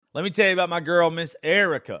Let me tell you about my girl, Miss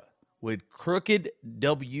Erica, with Crooked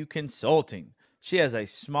W Consulting. She has a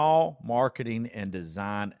small marketing and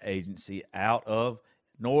design agency out of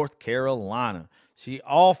North Carolina. She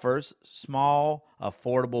offers small,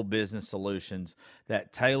 affordable business solutions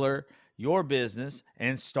that tailor your business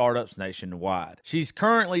and startups nationwide. She's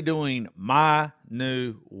currently doing my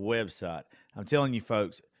new website. I'm telling you,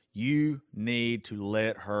 folks, you need to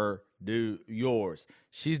let her do yours.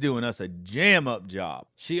 She's doing us a jam up job.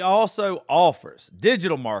 She also offers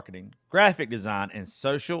digital marketing, graphic design, and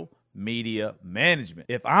social media management.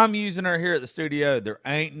 If I'm using her here at the studio, there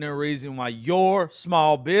ain't no reason why your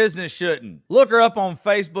small business shouldn't. Look her up on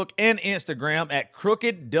Facebook and Instagram at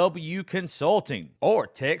Crooked W Consulting or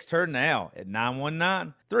text her now at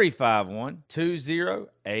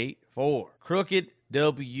 919-351-2084. Crooked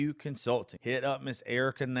W Consulting. Hit up Miss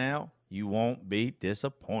Erica now. You won't be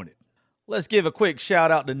disappointed. Let's give a quick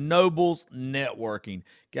shout out to Nobles Networking.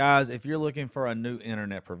 Guys, if you're looking for a new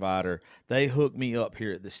internet provider, they hook me up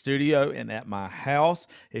here at the studio and at my house.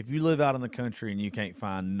 If you live out in the country and you can't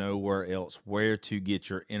find nowhere else where to get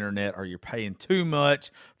your internet, or you're paying too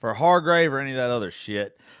much for Hargrave or any of that other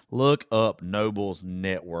shit, look up Nobles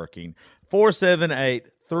Networking.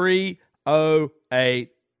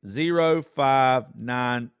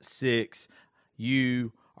 478-308-0596.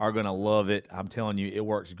 You are going to love it. I'm telling you, it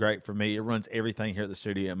works great for me. It runs everything here at the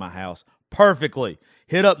studio at my house perfectly.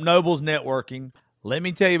 Hit up Nobles Networking. Let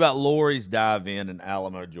me tell you about Lori's Dive-In in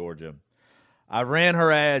Alamo, Georgia. I ran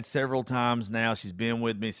her ad several times now. She's been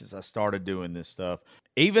with me since I started doing this stuff.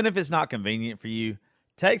 Even if it's not convenient for you,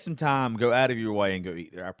 take some time, go out of your way, and go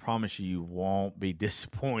eat there. I promise you won't be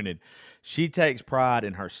disappointed. She takes pride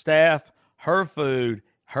in her staff, her food,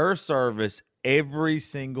 her service, every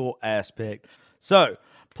single aspect. So,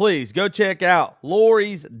 please go check out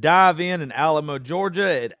Lori's Dive-In in Alamo,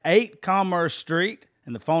 Georgia at 8 Commerce Street.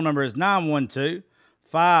 And the phone number is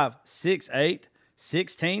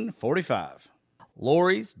 912-568-1645.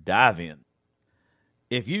 Lori's Dive-In.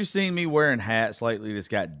 If you've seen me wearing hats lately that's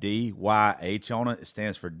got DYH on it, it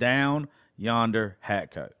stands for Down Yonder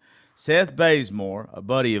Hat Co. Seth Bazemore, a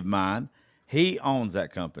buddy of mine, he owns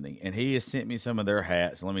that company, and he has sent me some of their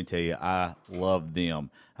hats. Let me tell you, I love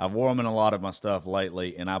them. I've worn them in a lot of my stuff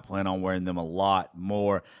lately, and I plan on wearing them a lot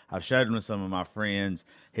more. I've showed them to some of my friends.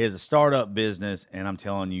 He has a startup business, and I'm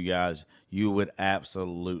telling you guys, you would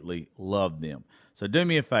absolutely love them. So do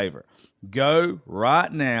me a favor. Go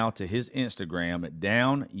right now to his Instagram at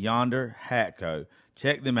Down Yonder Hat Co.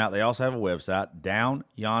 Check them out. They also have a website,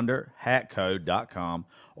 downyonderhatco.com.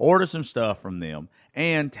 Order some stuff from them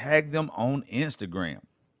and tag them on Instagram.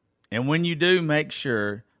 And when you do, make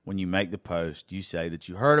sure when you make the post, you say that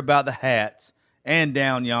you heard about the hats and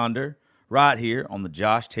Down Yonder right here on the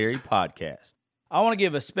Josh Terry Podcast. I want to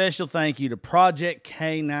give a special thank you to Project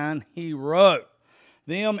K9 Hero.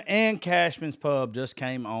 Them and Cashman's Pub just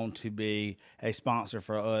came on to be a sponsor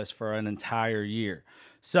for us for an entire year.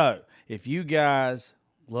 So if you guys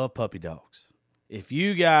love puppy dogs, if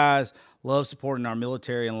you guys love supporting our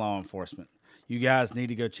military and law enforcement, you guys need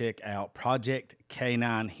to go check out Project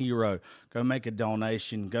K9 Hero. Go make a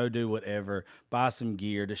donation. Go do whatever. Buy some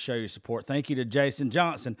gear to show your support. Thank you to Jason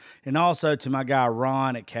Johnson and also to my guy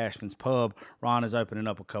Ron at Cashman's Pub. Ron is opening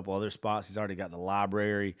up a couple other spots. He's already got the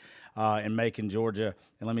library in Macon, Georgia.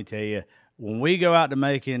 And let me tell you, when we go out to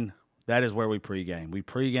Macon, that is where we pregame. We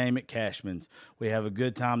pregame at Cashman's. We have a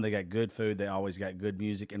good time. They got good food. They always got good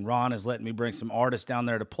music. And Ron is letting me bring some artists down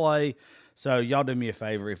there to play. So y'all do me a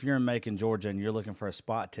favor. If you're in Macon, Georgia, and you're looking for a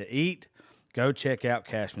spot to eat, go check out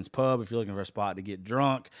Cashman's Pub. If you're looking for a spot to get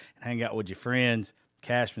drunk and hang out with your friends,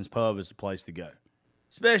 Cashman's Pub is the place to go.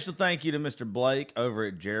 Special thank you to Mr. Blake over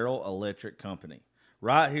at Gerald Electric Company.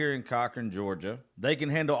 Right here in Cochran, Georgia. They can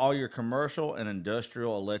handle all your commercial and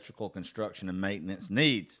industrial electrical construction and maintenance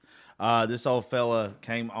needs. This old fella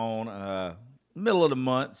came on middle of the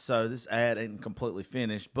month, so this ad ain't completely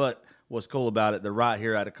finished, but what's cool about it, they're right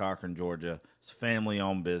here out of Cochran, Georgia. It's a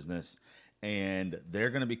family-owned business, and they're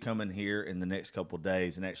going to be coming here in the next couple of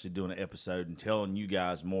days and actually doing an episode and telling you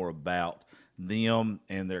guys more about them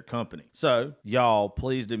and their company. So, y'all,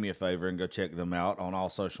 please do me a favor and go check them out on all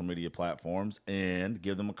social media platforms and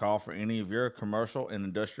give them a call for any of your commercial and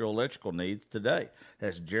industrial electrical needs today.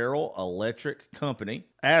 That's Gerald Electric Company.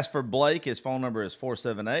 As for Blake, his phone number is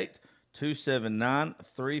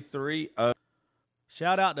 478-279-330.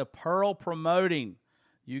 Shout out to Pearl Promoting.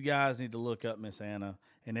 You guys need to look up Miss Anna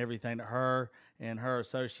and everything that her and her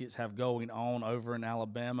associates have going on over in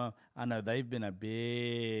Alabama. I know they've been a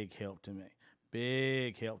big help to me.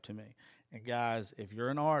 Big help to me. And guys, if you're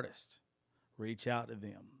an artist, reach out to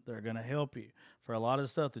them. They're going to help you. for a lot of the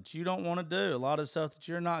stuff that you don't want to do, a lot of the stuff that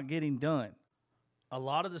you're not getting done, a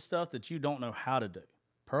lot of the stuff that you don't know how to do.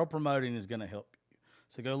 Pearl Promoting is going to help you.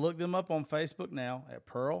 So go look them up on Facebook now at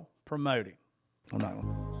Pearl Promoting. I'm not going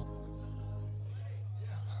to.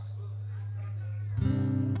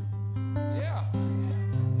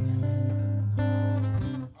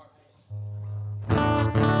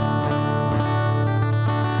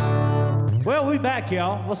 Well, we back,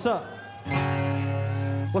 y'all. What's up?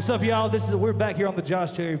 What's up, y'all? We're back here on the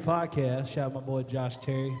Josh Terry podcast. Shout out my boy Josh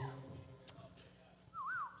Terry.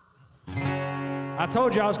 I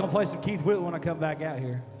told you I was gonna play some Keith Whitley when I come back out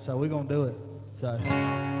here, so we're gonna do it. So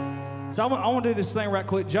I want to do this thing right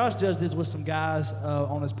quick. Josh does this with some guys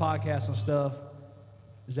on his podcast and stuff.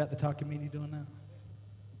 Is that the Talking Meanie doing that?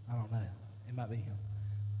 I don't know. It might be him.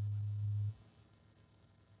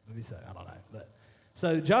 Maybe so. I don't know, but.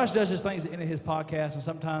 So Josh does his things at the end of his podcast, and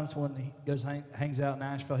sometimes when he goes hangs out in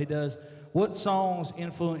Nashville, he does what songs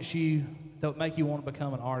influence you that make you want to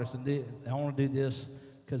become an artist. And I want to do this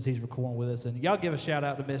because he's recording with us. And y'all give a shout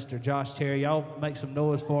out to Mr. Josh Terry. Y'all make some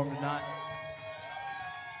noise for him tonight.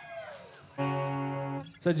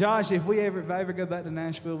 So Josh, if I ever go back to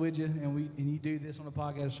Nashville with you and you do this on a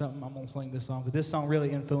podcast or something, I'm gonna sing this song because this song really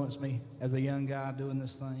influenced me as a young guy doing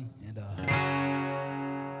this thing. And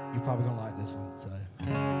you're probably gonna like this one, so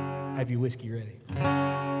have your whiskey ready.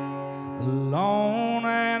 Alone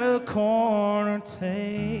at a corner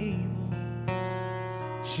table,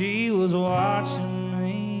 she was watching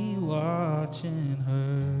me, watching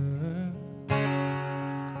her,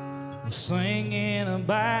 singing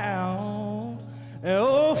about an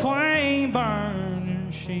old flame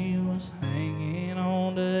burning. She was hanging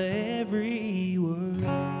on to every word.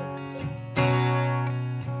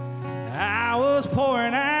 I was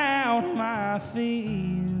pouring out my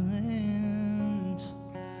feelings.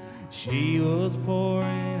 She was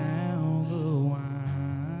pouring out the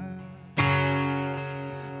wine.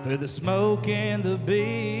 Through the smoke and the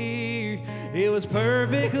beer, it was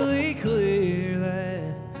perfectly clear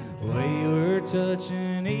that we were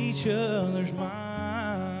touching each other's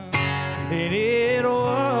minds. And it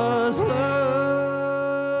was love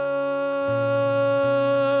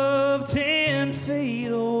 10 feet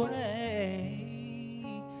away.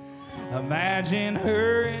 Imagine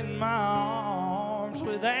her in my arms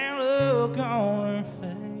with that look on her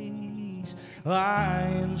face,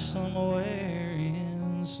 lying somewhere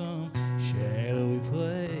in some shadowy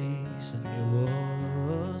place, and it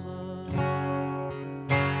was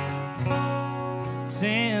love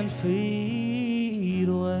 10 feet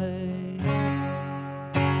away.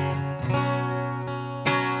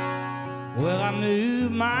 Well, I knew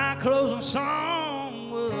my closing song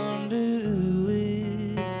wouldn't do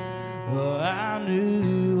it. Well, I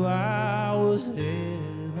knew I was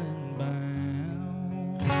heaven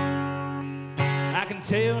bound. I can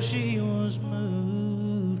tell she was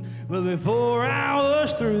moved, but before I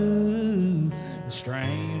was through, the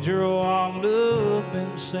stranger walked up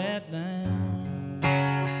and sat down.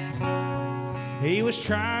 He was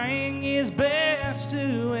trying his best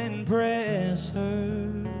to impress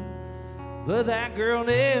her, but that girl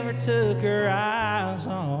never took her eyes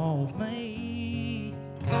off me.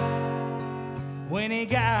 When he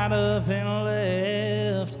got up and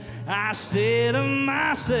left, I said to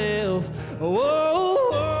myself, oh,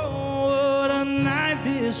 what a night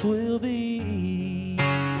this will be.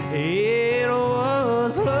 It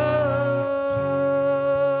was love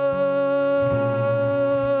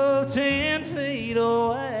 10 feet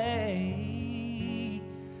away.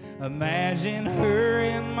 Imagine her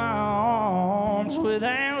in my arms with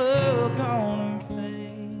that look on her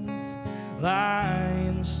face,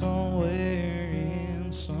 lying somewhere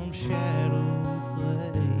in some shadow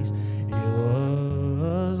place. It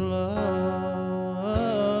was love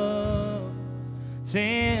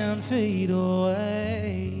 10 feet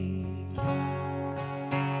away.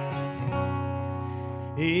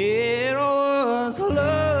 It was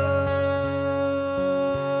love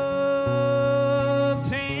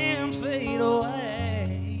 10 feet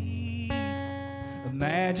away.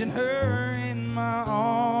 Imagine her in my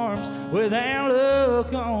arms with that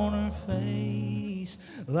look on her face,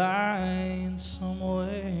 lying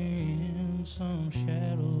somewhere in some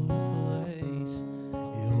shadow place.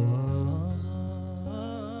 It was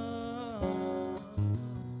love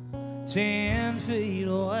 10 feet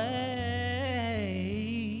away.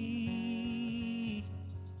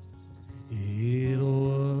 It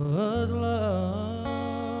was love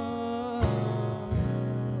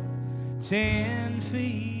 10 feet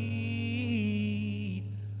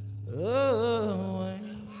away.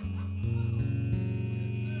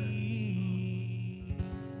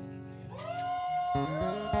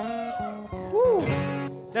 Whew.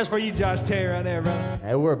 That's for you, Josh Terry, right there, brother.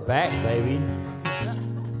 Hey, we're back, baby.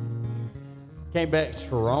 Came back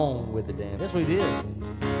strong with the dance. Yes, we did.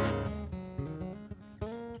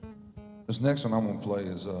 This next one I'm gonna play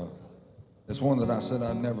is it's one that I said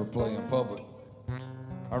I'd never play in public.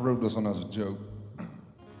 I wrote this one as a joke.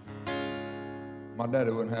 My daddy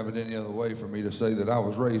wouldn't have it any other way for me to say that I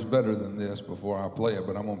was raised better than this before I play it,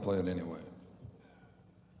 but I'm gonna play it anyway.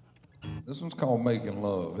 This one's called Making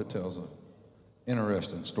Love. It tells an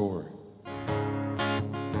interesting story.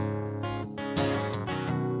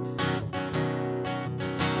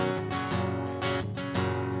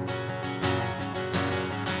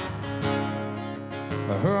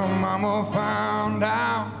 Her mama found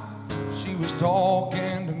out she was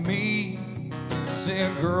talking to me.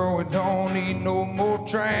 Said, girl, we don't need no more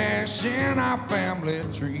trash in our family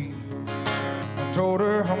tree. I told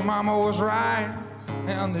her mama was right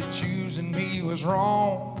and that choosing me was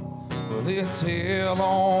wrong. Well, it's hell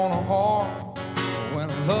on a heart when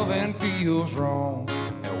loving feels wrong.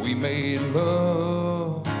 And we made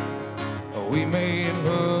love, we made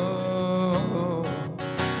love.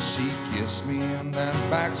 She kissed me in that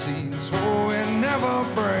backseat, swore we'd never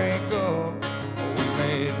break up. We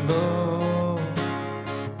made love,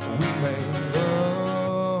 we made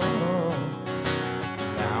love.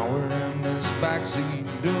 Now we're in this backseat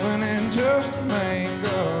doing it just to make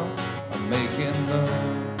up, making love.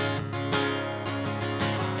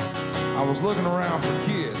 I was looking around for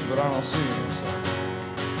kids, but I don't see any.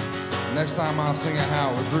 So next time I'll sing it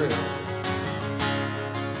how it was written.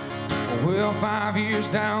 Well, 5 years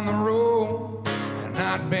down the road, and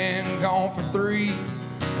I'd been gone for 3.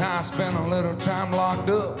 I spent a little time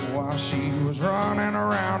locked up while she was running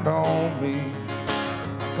around on me.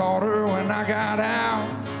 I caught her when I got out.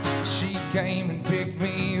 She came and picked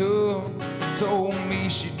me up. Told me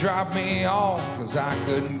she'd drop me off 'cause I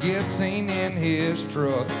couldn't get seen in his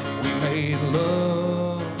truck. We made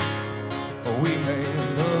love, we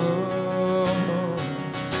made love.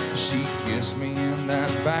 She kissed me in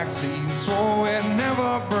that backseat, swore we'd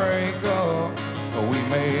never break up. We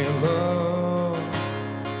made love,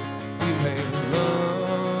 we made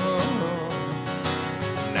love.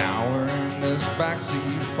 Now we're in this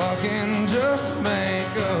backseat, fucking just to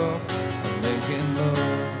make up, making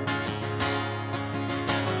love.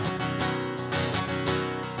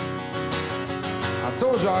 I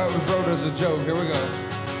told y'all it was wrote as a joke. Here we go.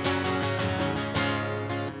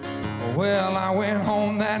 Well, I went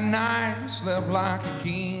home that night, slept like a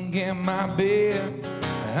king in my bed.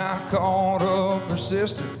 I called up her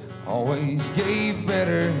sister, always gave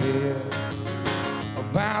better head.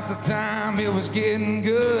 About the time it was getting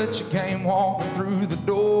good, she came walking through the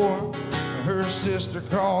door. Her sister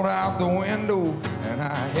crawled out the window, and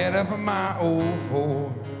I headed for my old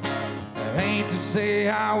Ford. It ain't to say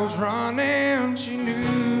I was running, she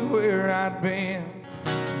knew where I'd been.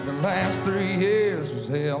 The last 3 years was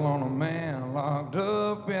hell on a man locked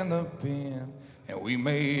up in the pen. And we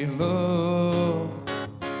made love,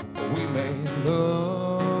 we made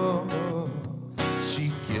love.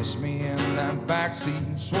 She kissed me in that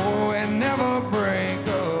backseat, swore we'd never break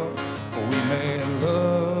up. We made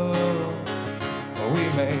love, we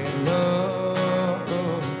made love.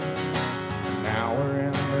 Now we're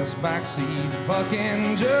in this backseat,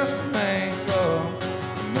 fucking just to make up,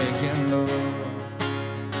 making love.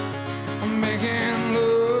 Making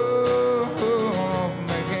love,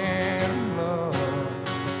 making love.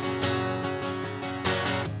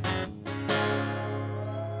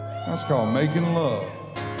 That's called Making Love.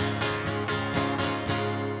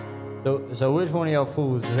 So which one of y'all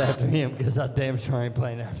fools is after him? Because I damn sure ain't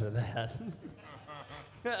playing after that.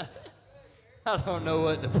 I don't know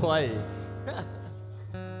what to play.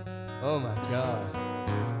 Oh my God.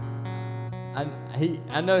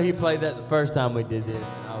 I know he played that the first time we did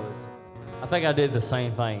this, and I think I did the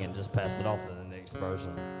same thing and just passed it off to the next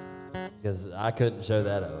person because I couldn't show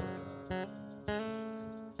that up.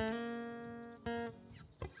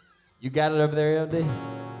 You got it over there, LD?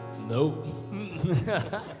 Nope.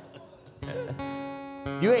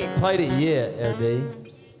 You ain't played it yet, LD.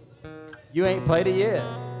 You ain't played it yet.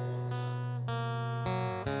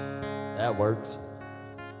 That works.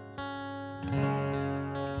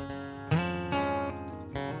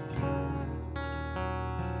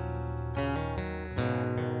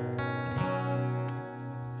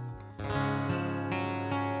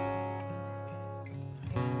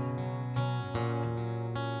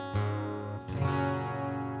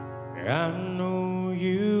 I know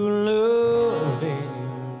you loved him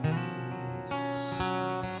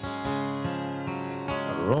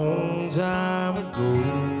a long time ago.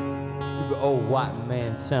 You old white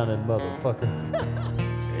man sounding motherfucker.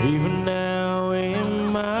 Even now in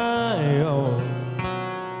my my own.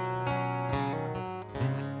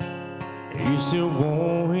 You still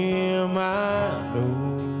want him, I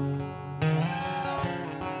know.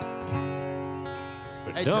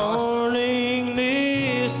 But Hey, Josh. darling,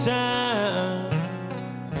 this time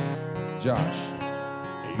Josh.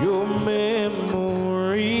 your memories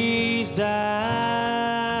die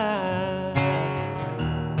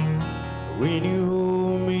when you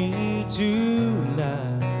hold me tonight.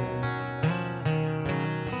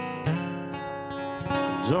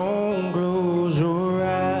 Don't close your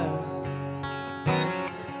eyes.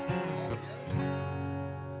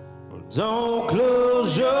 Don't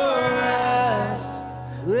close your eyes.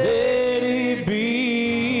 Let it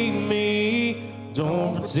be me.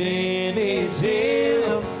 Don't pretend it's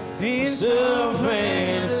him. It's a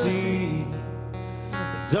fantasy.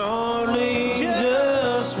 Darling,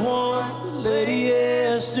 just once let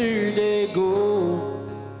yesterday go.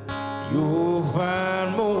 You'll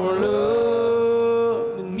find more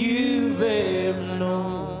love than you've ever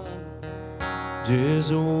known.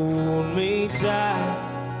 Just hold me tight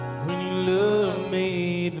when you love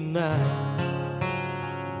me tonight.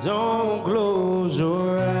 Don't close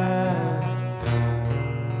your eyes.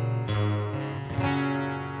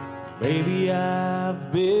 Maybe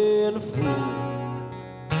I've been a fool,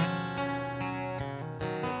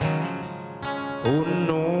 holding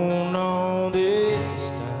on all this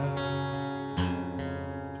time,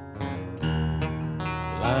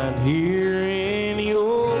 lying here in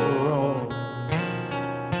your arms,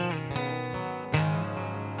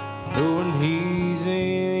 knowing he's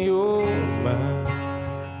in your mind.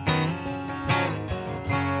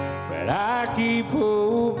 But I keep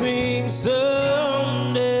hoping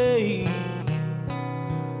someday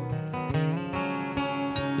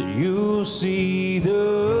that you'll see the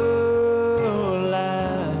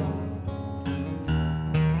light.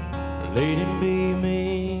 Let it be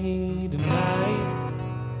me tonight.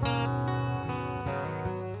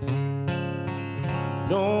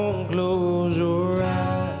 Don't close your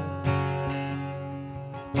eyes.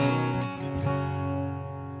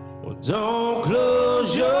 Well, don't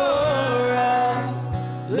close your eyes.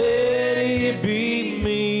 Let it be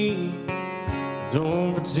me.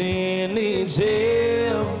 Don't pretend it's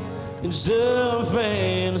him. It's a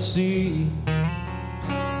fantasy.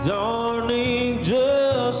 Darling,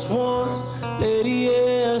 just once let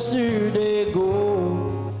yesterday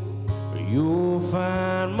go. You'll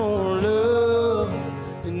find more love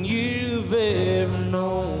than you've ever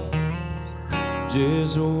known.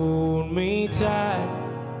 Just hold me tight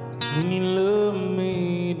when you love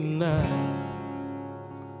me tonight.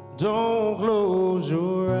 Don't close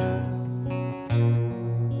your eyes.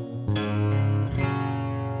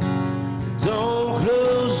 Don't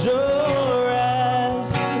close your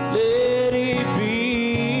eyes. Let it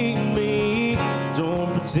be me.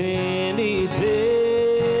 Don't pretend it's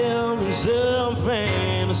him. It's a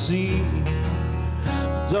fantasy.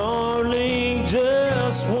 Darling,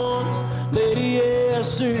 just once let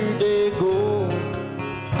yesterday go.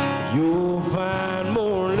 You'll find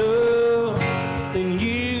more love than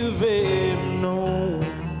you've ever known.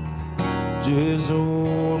 Just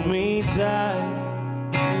hold me tight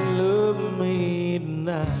and love me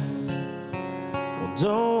tonight. Well,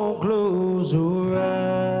 don't close your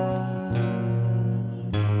eyes.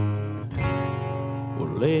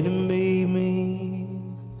 Well, let it be me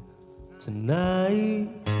tonight.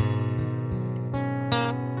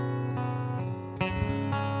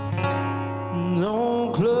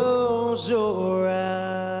 Don't close your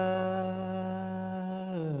eyes.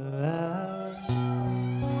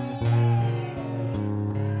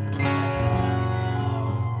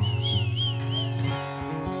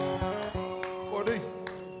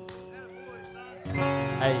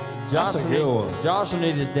 Hey, Josh, That's a good one. Josh will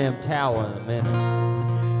need his damn towel in a minute.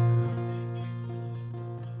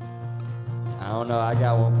 I don't know. I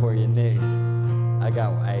got one for you next. I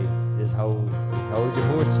got one. Hey, just hold your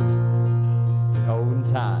horses. Be holding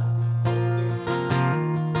tight.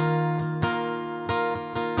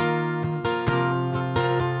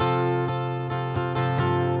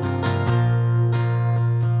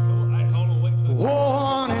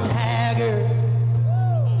 Worn and haggard,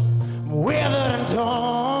 weathered and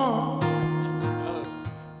torn,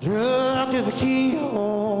 drugged to the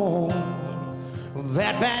keyhole of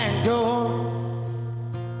that back door.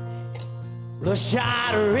 The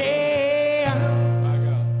shot of red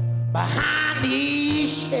behind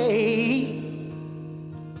these shades.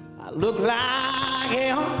 I look like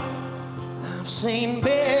him. I've seen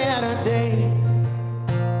better days,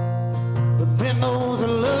 but then those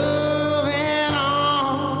loving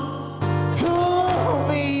arms pull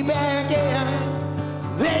me back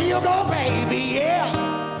in. There you go, baby, yeah.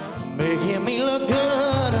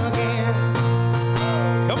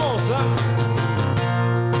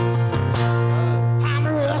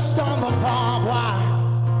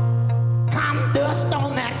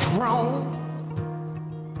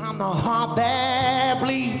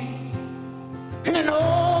 an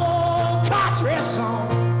old country song.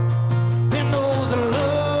 Then those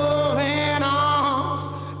loving arms,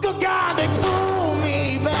 good God, they pull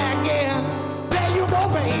me back in. There you go,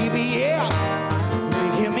 baby, yeah.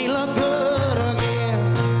 Making me look good again.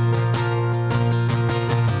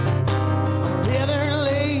 Leather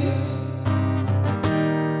lace,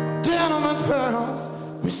 denim and pearls,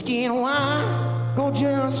 whiskey and wine go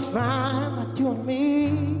just fine, like you and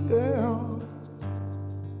me, girl.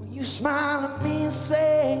 You smile at me and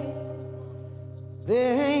say,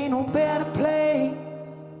 there ain't no better place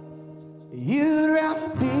you'd rather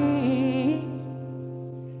be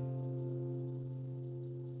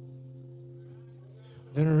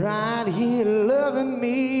than right here loving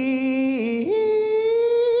me.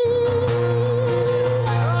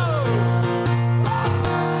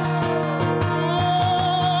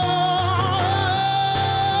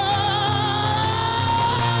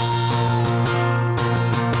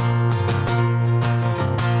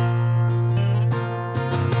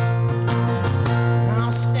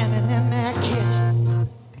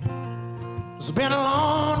 It's been a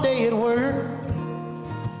long day at work.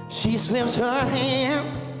 She slips her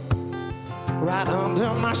hands right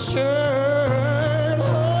under my shirt.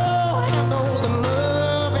 Oh, and those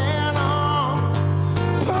loving arms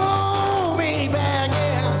pull me back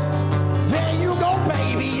in. There you go,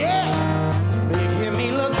 baby, yeah. Making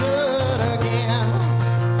me look good again.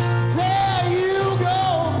 There you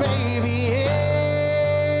go, baby,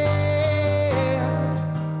 yeah.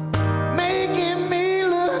 Making me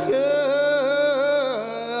look good.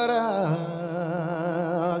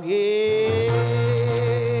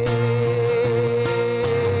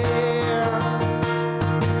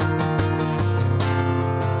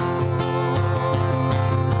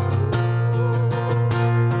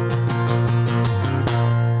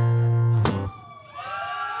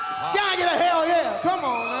 Gotta get a hell yeah. Come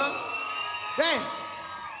on now. Damn.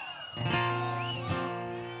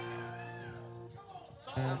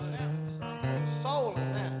 Soul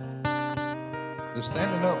in that. Does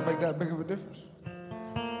standing up make that big of a difference?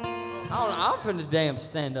 I'm finna damn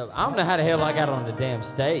stand up. I don't know how the hell I got on the damn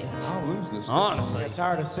stage. I'll lose this. Honestly. I'm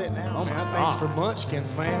tired of sitting down, Oh man. my That thing's God. for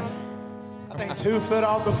munchkins, man. I think 2 foot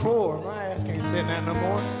off the floor. My ass can't sit down no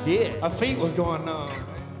more. Yeah. My feet was going numb.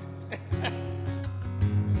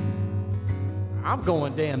 I'm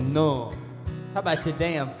going damn numb. How about your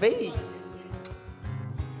damn feet?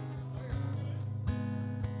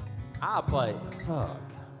 I'll play. Fuck.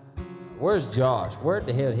 Where's Josh? Where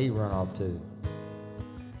the hell did he run off to?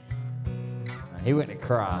 He went to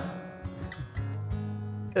cry.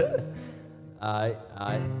 Alright.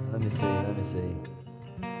 Let me see.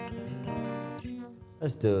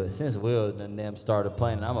 Let's do it. Since Will done damn started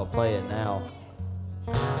playing, I'm gonna play it now.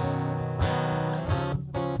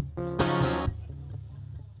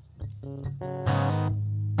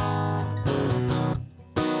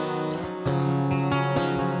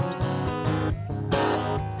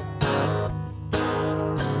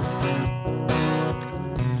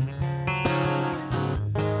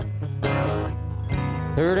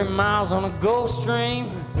 30 miles on a Gulf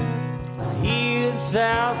Stream, I hear the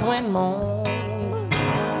south wind moan.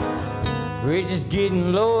 Bridge is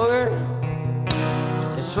getting lower,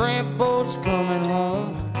 the shrimp boat's coming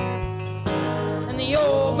home. And the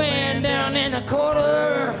old man down in the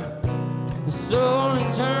corner slowly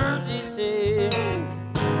turns his head,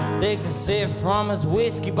 takes a sip from his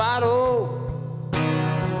whiskey bottle.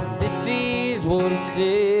 This is what he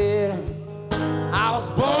said. I was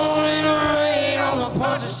born in a rain on the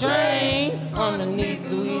Poncha train underneath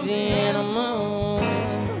Louisiana moon.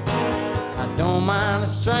 I don't mind the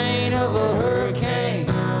strain of a hurricane,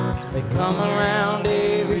 they come around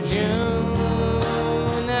every June.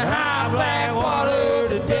 The high black water,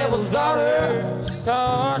 the devil's daughter, she's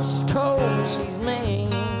hard, she's cold, she's mean.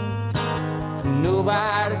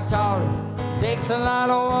 Nobody taught her, it takes a lot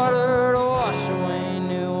of water to wash away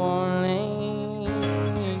New Orleans.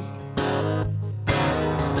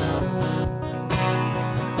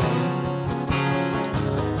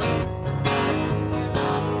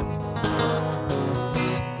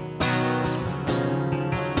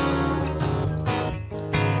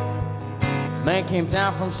 Man came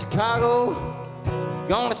down from Chicago, he's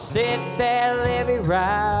gonna set that levee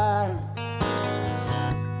right.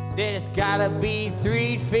 Said it's gotta be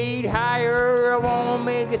 3 feet higher, I won't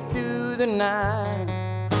make it through the night.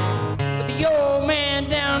 But the old man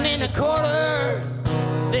down in the corner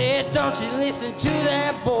said, don't you listen to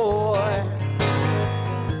that boy.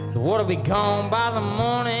 So what'll be gone by the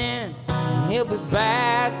morning, and he'll be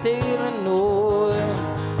back to Illinois.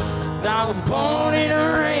 I was born in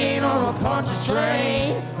the rain on a Poncha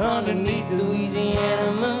train underneath the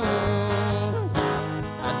Louisiana moon.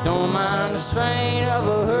 mind the strain of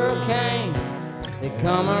a hurricane. They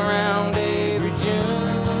come around every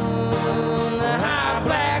June. The high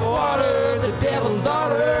black water, the devil's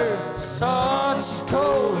daughter. She's hot, she's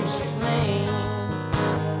cold, she's mean.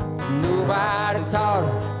 Nobody taught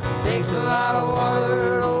her. It takes a lot of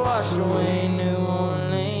water to wash away New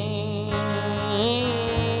Orleans.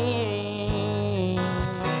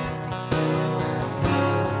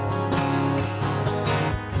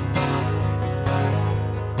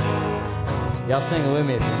 Y'all sing it with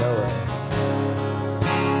me if you know it.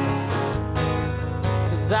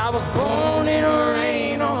 'Cause I was born in the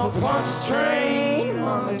rain on a punch train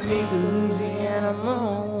underneath the Louisiana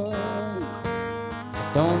moon.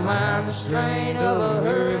 Don't mind the strain of a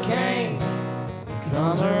hurricane that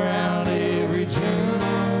comes around every June.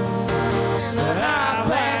 And the high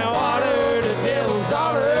black water, the devil's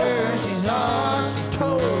daughter. She's hot, she's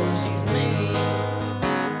cold, she's mean.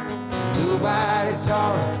 Nobody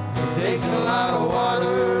taught her. It takes a lot of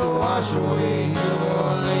water to wash away New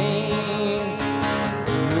Orleans.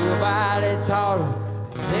 Nobody taught her.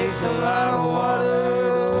 It takes a lot of water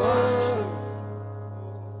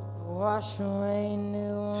to wash away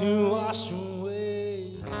New Orleans. To wash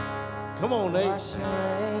away. Come on, Nate. Wash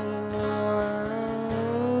away New Orleans.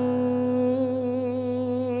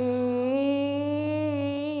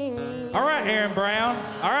 All right, Aaron Brown.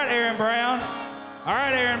 All right, Aaron Brown. All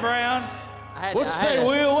right, Aaron Brown. What you say,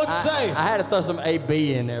 Will? What you say? I had to throw some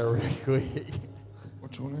AB in there real quick.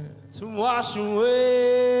 Which one is To wash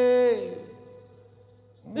away.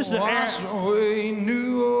 This is Wash Aaron. away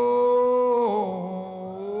New Orleans.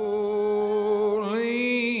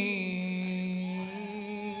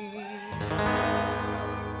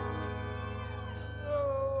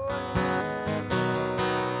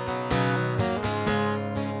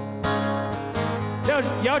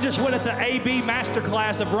 Y'all just witnessed an AB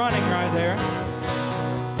masterclass of running right there.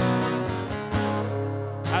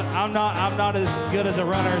 I'm not as good as a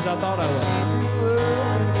runner as I thought I was. Grew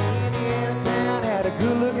up in Indiana town, had a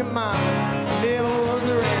good-looking mom. Never was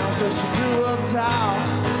around, so she grew up tall.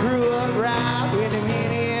 Grew up right with them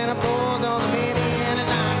Indiana boys on the Indiana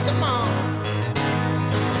nights. Come on.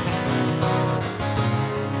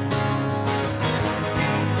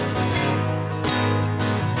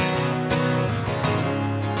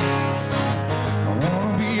 I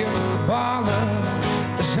wanna be a baller,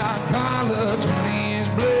 a shot collar, 20-inch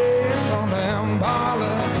blade on them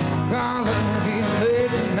baller, collar, get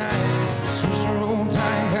late at night, switch the road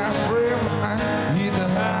tight, got spray behind, hit the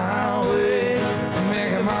highway,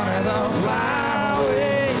 making money the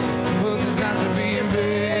flyway, but there's got to be a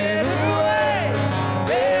better way,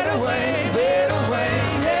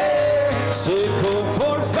 yeah. Say Colt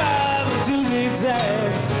 45 and 2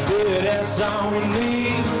 zigzag. Yeah, that's all we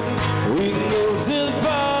need. We can go to the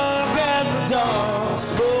park at the dark,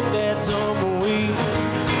 smoke that tumbleweed.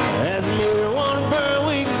 As the marijuana burn,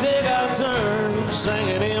 we can take our turn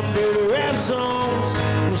singing them dirty rap songs.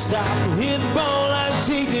 We'll stop and hit the ball like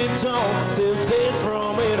Cheech and Chong till taste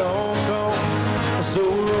from it on gone. So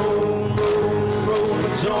roll, roll, roll the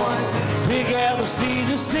joint. Pick out the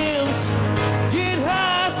Caesar Sims. Get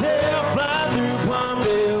high as hell, fly through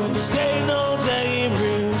Palmdale, skating on tagging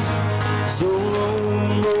rims. So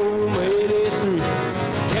roll, 83,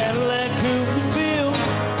 Cadillac Coupe de Ville.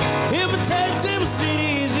 Imitate them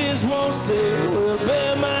cities just won't say, well,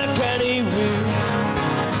 bear my caddy wheel.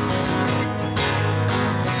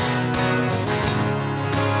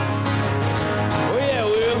 Oh yeah,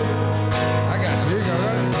 Will. I got you, you got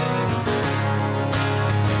it.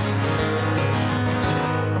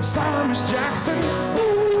 I'm sorry, Miss Jackson.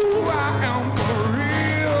 Ooh, I am for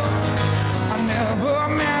real. I never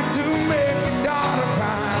meant to make your daughter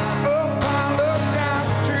cry. Up, I love down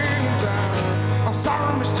the tree down. I'm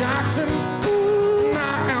sorry, Miss Jackson. Ooh, I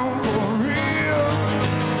am for real.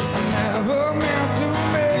 I never meant to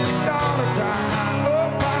make your daughter cry.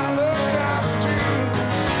 Up, I love down the tree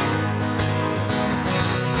down.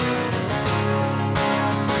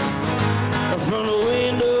 From the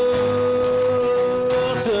window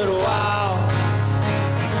to the wall,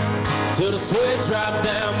 till the sweat drop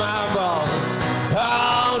down my balls.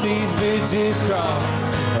 All these bitches crawl.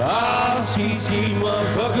 Oh, ski, ski,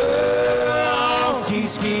 motherfucker. Oh, ski,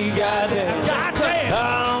 ski, goddamn. Goddamn.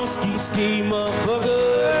 Oh, ski, ski,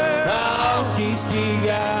 motherfucker. Oh, ski, ski,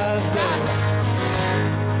 goddamn.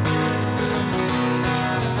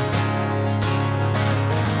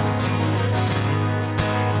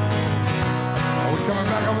 Are we coming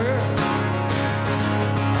back over here?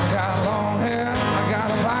 I got long hair, I got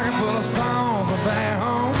a pocket full of stones. I'm back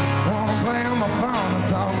home, wanna play on my phone and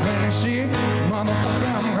talk plenty shit.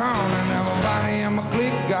 Motherfucker, I'm grown, and everybody in my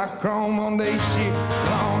clique got chrome on they shit.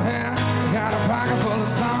 Long hair, Got a pocket full of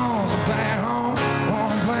stones, back home.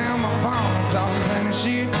 Wanna play on my phone, talking plenty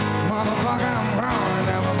shit. Motherfucker, I'm wrong, and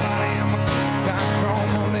everybody in my got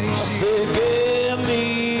chrome on these I shit. said, get me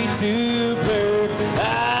two pair.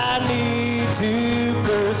 I need two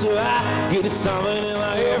pairs, so I get it stomping in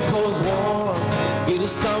my Air Force Ones. Get it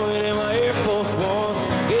stomping in my Air Force Ones.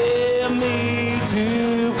 Get me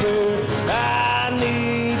two pair. I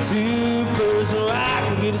need two pairs, so I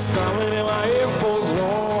can get it stomping in my Air Force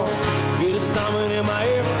Ones. Get it stomping in my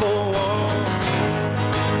Air Force Ones.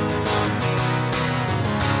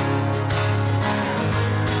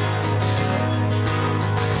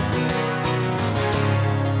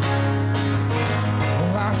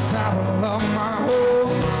 I saddle up my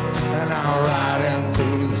horse and I ride into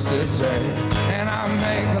the city, and I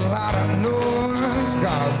make a lot of noise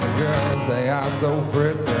 'cause the girls, they are so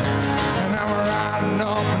pretty. And I'm riding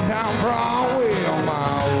up and down Broadway on my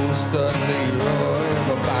old stud Leroy.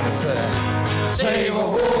 Everybody say, save a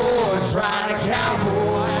horse, ride a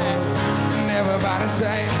cowboy. And everybody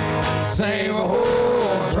say, save a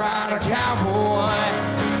horse, ride a cowboy.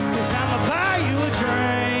 Cause I'ma buy you a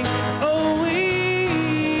drink. Oh,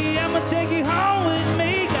 I'ma take you home with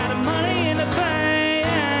me. Got the money in the bank.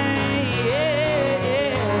 Yeah.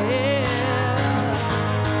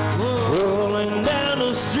 Rolling down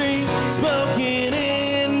the street, smoking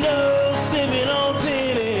indoors, sipping on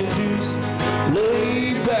tin and juice.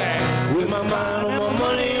 Laid back with my mind on my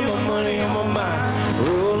money, my money on my mind.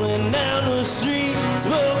 Rolling down the street,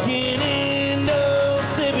 smoking indoors,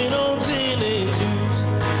 sipping on tin and juice.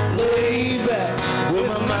 Laid back with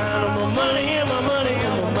my mind on my money and my money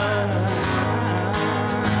on my mind.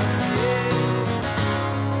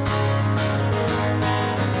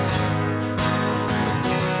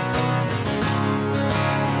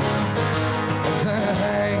 I said,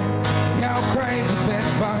 hey, yo, crazy bitch,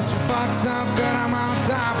 but you fuck so good, I'm on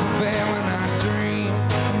top of it when I dream.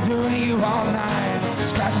 I'm doing you all night,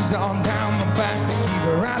 scratches all down my back, keep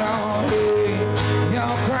it right on. Hey, yo,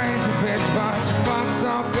 crazy bitch, but you fuck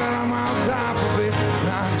so good, I'm on top of it when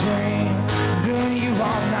I dream. I'm doing you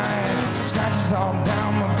all night, scratches all down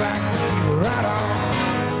my back, keep it right on.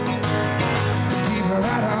 Keep it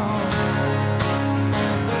right on.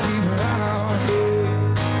 Keep it right on. Yeah.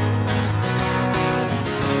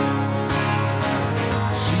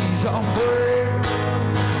 She's on break.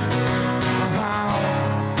 How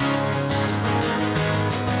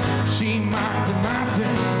she might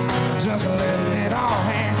just letting it all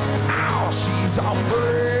hang. Ow, she's on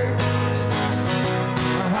break.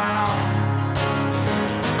 How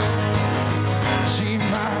she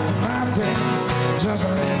might just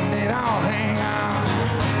letting it all hang out.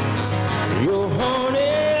 You're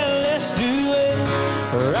horny, let's do it.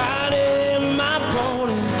 Riding my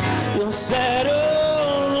pony, your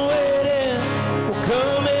saddle's waiting. We'll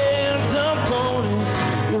come and jump on it.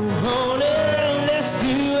 You're horny, let's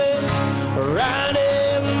do it.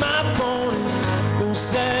 Riding my pony, your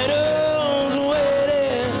saddle's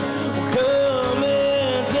waiting. We'll come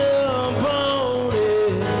and jump on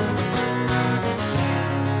it.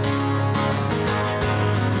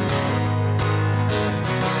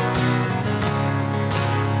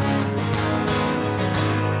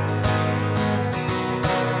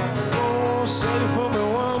 Oh, say it for me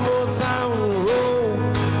one more time. Roll,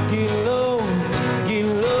 get low, get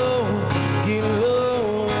low, get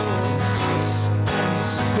low. Ice,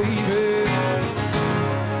 baby.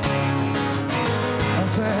 I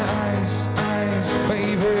said ice, ice,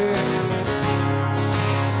 baby.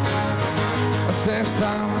 I said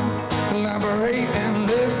stop, collaborate and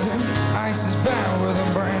listen. Ice is back with a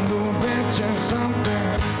brand new adventure. Something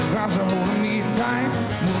grabs a hold of me tight,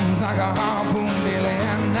 moves like a harpoon daily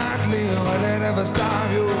and nightly. Will it ever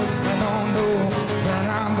stop you? I don't know. Turn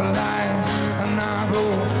out the lights and I go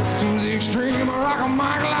to the extreme. I rock a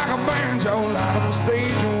mic like a banjo, light up a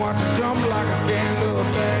stage and watch it jump like a candle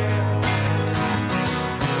band.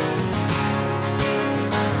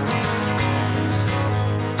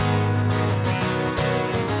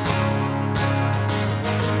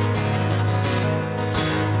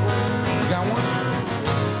 You got one?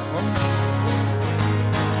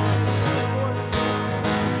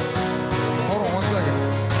 Hold on 1 second.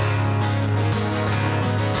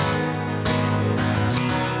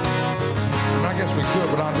 I guess we could,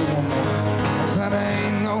 but I'll do one more. I said there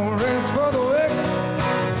ain't no rest for the wicked,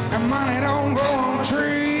 and money don't grow on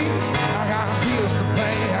trees. I got bills to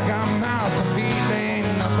pay, I got mouths to feed. There ain't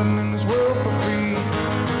nothing in this world for free.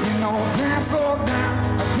 You know I can't slow down,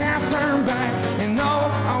 I can't turn back. You know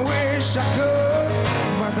I wish I could,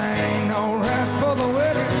 but there ain't no rest for the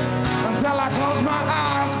wicked until I close my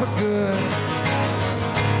eyes for good.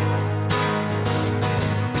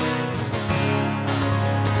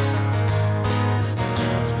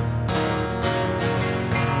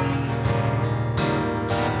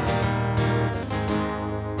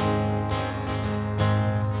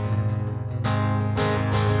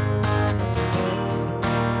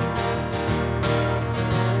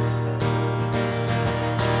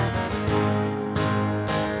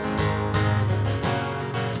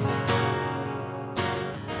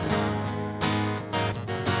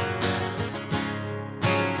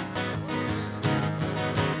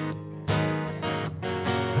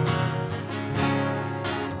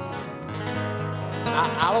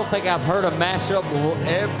 I don't think I've heard a mashup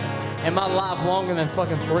in my life longer than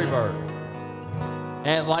fucking Freebird.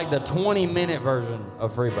 And like the 20-minute version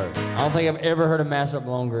of Freebird. I don't think I've ever heard a mashup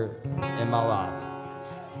longer in my life.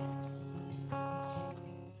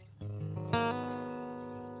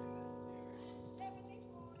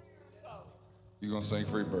 You gonna sing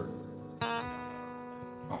Freebird?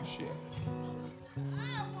 Oh shit.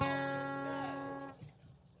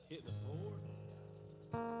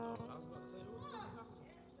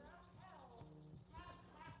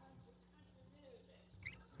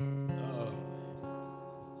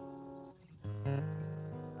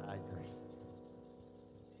 I agree.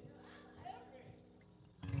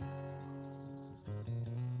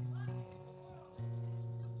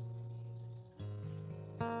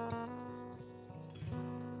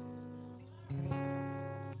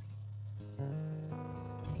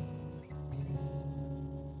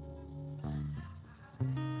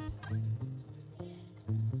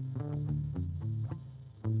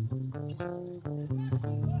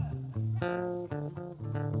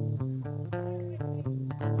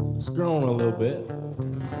 It's grown a little bit,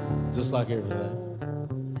 just like everything.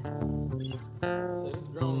 So it's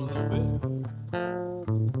grown a little bit.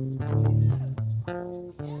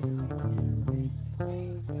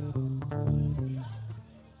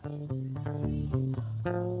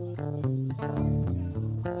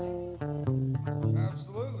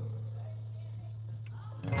 Absolutely.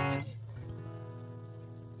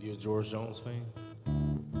 You a George Jones fan?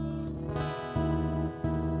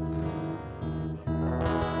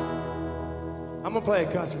 I'm gonna play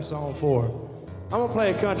a country song for her. I'm gonna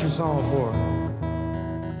play a country song for her.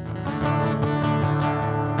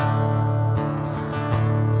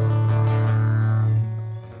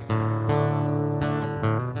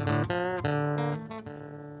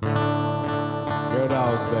 Go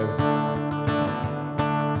Dogs, baby.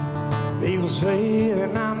 People say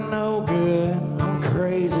that I'm no good, I'm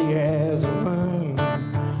crazy as a moon.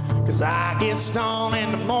 'Cause I get stoned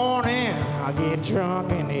in the morning, I get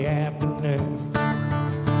drunk in the afternoon.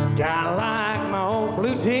 Gotta like my old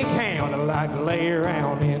blue tick hound, I like to lay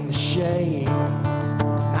around in the shade.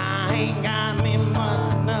 I ain't got me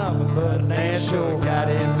much of nothing, but they sure got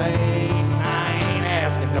it made. I ain't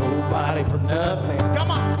asking nobody for nothing.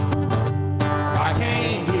 Come on! I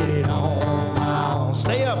can't get it on my own.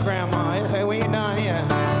 Stay up, Grandma. Hey, we ain't done yet.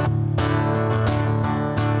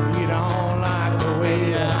 You don't like the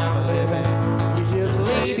way that I'm living. You just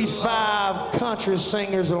leave these 5 country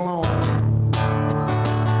singers alone.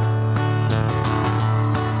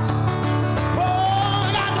 Oh,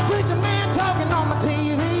 I got the preacher man talking on my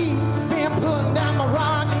TV. Been putting down my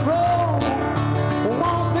rock and roll.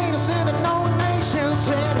 Wants me to send a donation.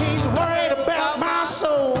 Said he's worried about my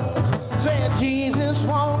soul. Said Jesus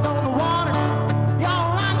walked on the water.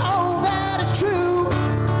 Y'all, I know that is true.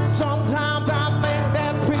 Sometimes I think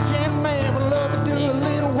that preaching man would love to do a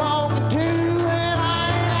little walking too. And I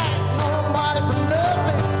ain't asking nobody for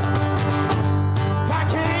nothing. If I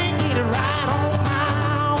can't get it right on my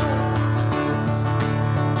own.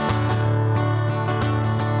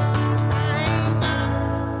 I ain't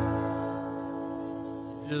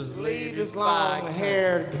Just leave this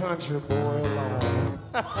long-haired country boy alone.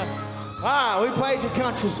 All right, we played your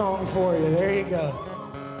country song for you. There you go.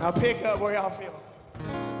 Now pick up where y'all feel.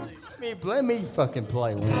 Let me fucking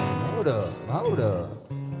play one. Hold up.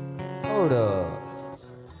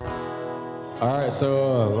 All right,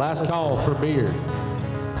 so last call for beer.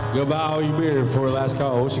 Go buy all your beer before last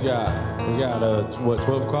call. What you got? We got, 12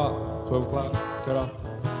 o'clock? 12 o'clock cut off?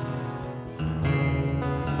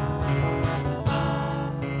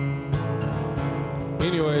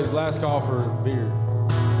 Anyways, last call for beer.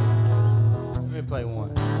 Let me play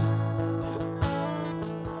one.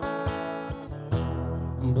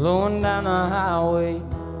 I'm blowing down the highway,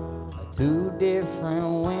 2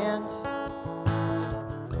 different winds.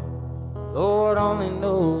 Lord only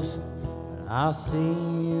knows when I'll see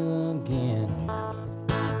you again.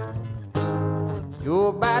 You're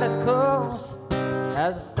about as close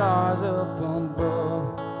as the stars up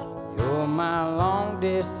above. You're my long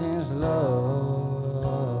distance love.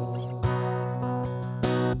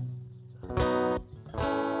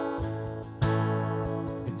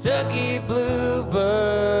 Kentucky bluebird,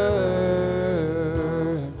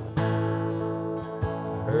 I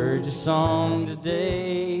heard your song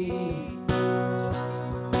today.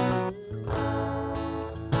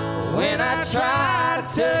 When I try to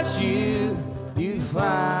touch you, you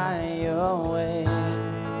fly away.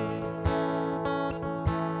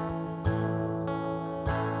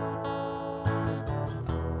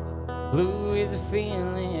 Blue is a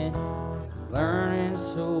feeling, learning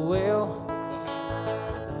so well.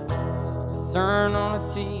 turn on the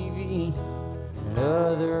TV in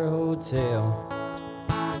another hotel.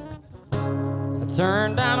 I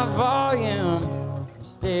turn down the volume and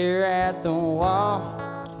stare at the wall.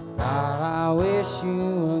 God, I wish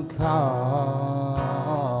you would call.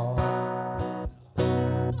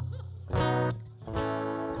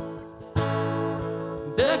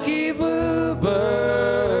 Kentucky Bluebird,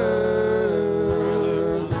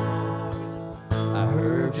 I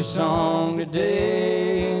heard your song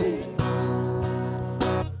today.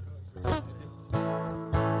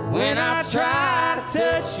 When I try to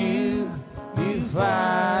touch you, you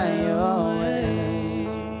fly away.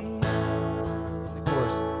 Of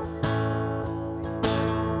course.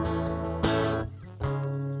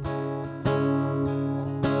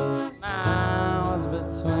 Miles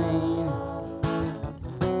between us,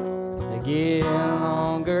 they get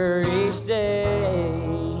longer each day.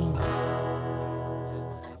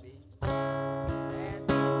 At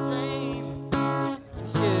the stream, you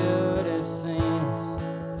should have seen us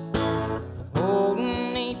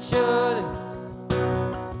holding each other,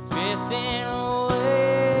 drifting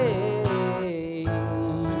away.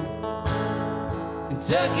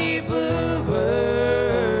 Kentucky Bluebird,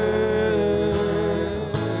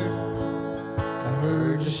 I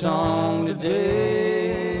heard your song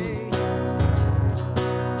today.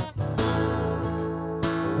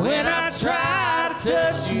 When I try to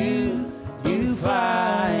touch you, you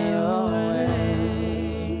fly away.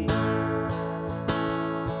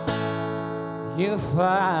 You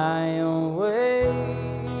fly away.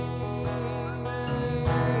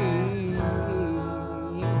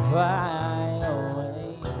 You fly away.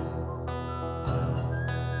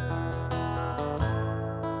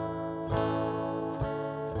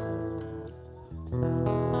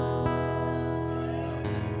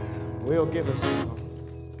 Will, give us some.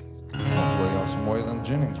 I'll play y'all some Waylon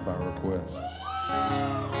Jennings by request.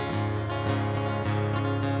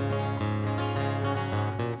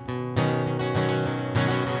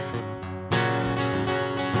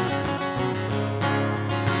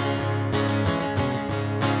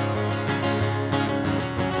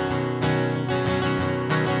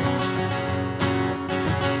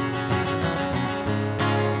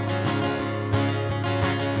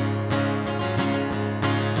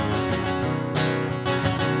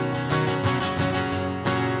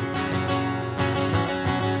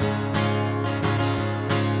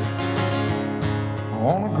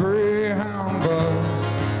 On a Greyhound bus,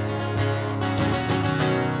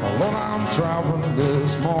 alone I'm traveling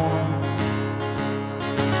this morning.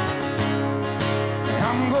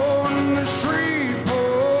 I'm going to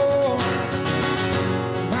Shreveport,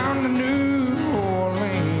 down to New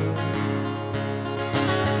Orleans.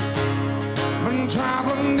 Been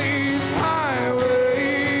traveling these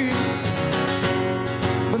highways,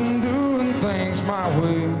 been doing things my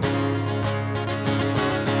way.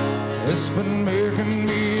 It's been making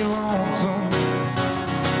me lonesome,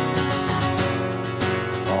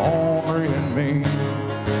 ornery me.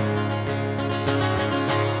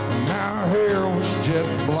 My hair was jet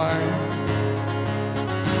black,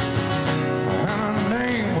 and her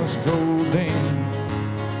name was Goldine.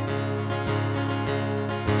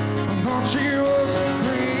 I thought she was the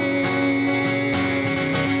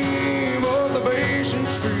cream of the Basin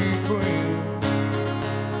Street Queen.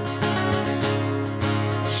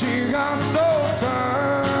 She got so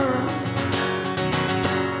tired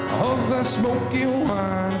of that smoky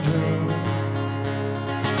wine dream.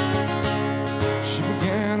 She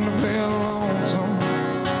began to feel lonesome,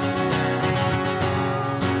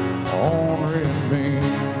 ornery me.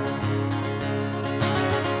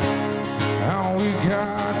 Now we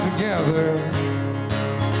got together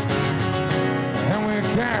and we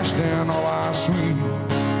cashed in all our sweet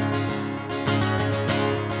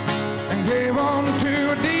and gave them to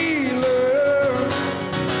a dealer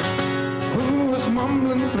who was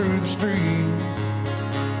mumbling through the street.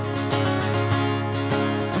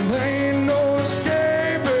 And there ain't no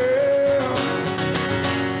escaping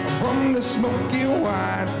from the smoky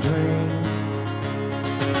white dream.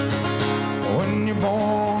 When you're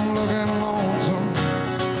born looking lonesome,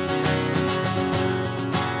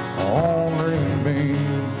 ornery me.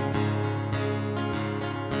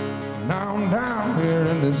 Now I'm down here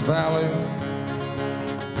in this valley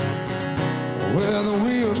where the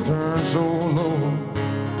wheels turn so low.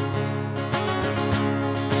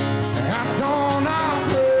 At dawn I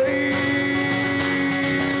pray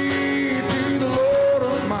to the Lord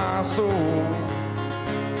of my soul,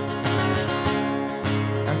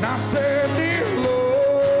 and I said, dear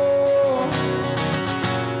Lord,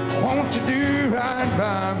 won't you do right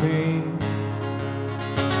by me?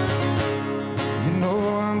 You know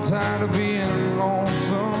I'm tired of being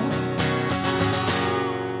lonesome,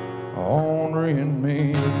 ornery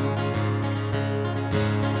me.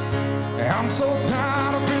 I'm so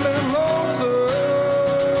tired of feeling lonesome,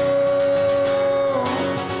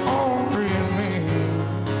 ornery me.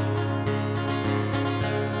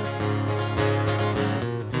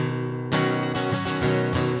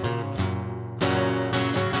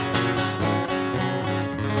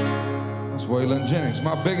 That's Waylon Jennings,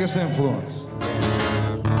 my biggest influence.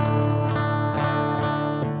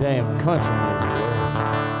 Damn country music.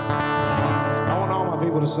 I want all my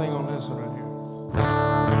people to sing on this one right here.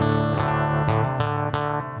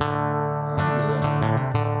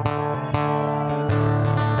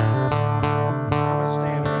 I'm gonna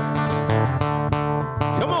stand right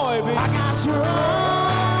here. Come on, AB. I got to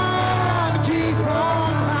run to keep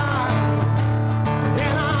on high,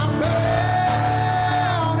 and I'm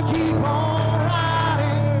bound to keep on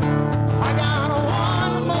riding. I got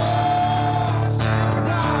one more silver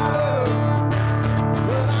dollar,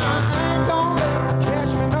 but I ain't gonna let 'em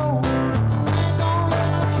catch me, no. I ain't gonna let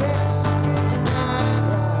 'em catch this midnight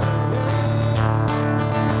riding.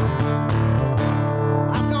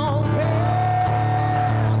 I'm gonna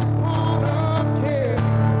pass the point of care.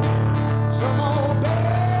 Some old bed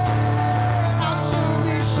I'll soon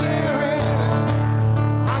be sharing.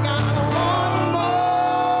 I got one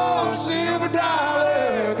more silver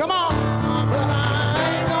dollar. Come on, but I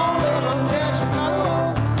ain't gonna let 'em catch me,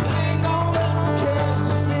 no. Ain't gonna let 'em catch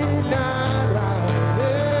this midnight riding.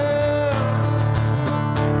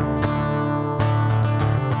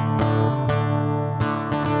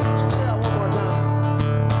 Let's do that one more time.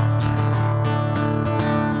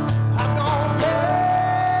 I'm gonna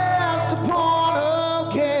pass the point of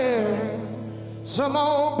care. Some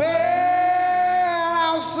old bed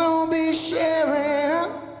I'll soon be sharing.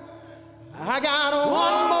 I got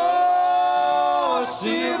one more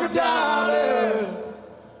silver dollar,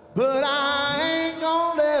 but I ain't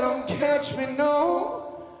gonna let 'em catch me, no.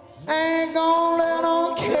 Ain't gonna let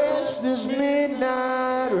 'em catch this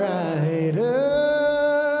midnight rider.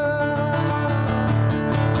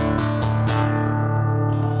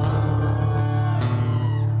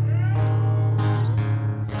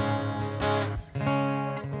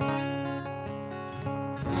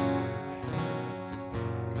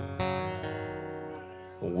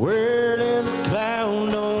 Where there's a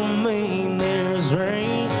cloud don't mean there's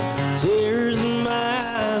rain. Tears in my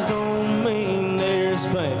eyes don't mean there's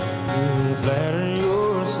pain. You flatter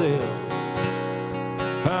yourself,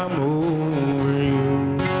 I'm over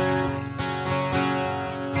you.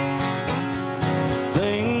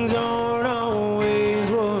 Things aren't always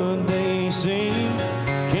what they seem.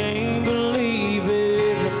 Can't believe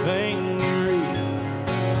everything you read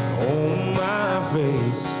on my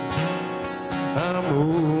face. I'm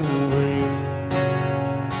over you.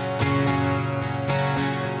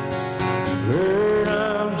 Heard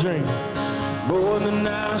I'm drinking more than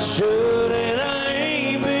I should, and I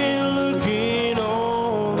ain't been looking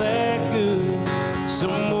all that good.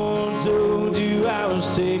 Someone told you I was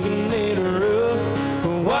taking it rough,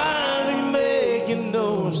 but why they making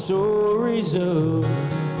those stories up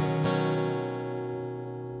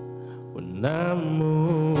when I'm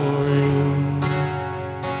over you?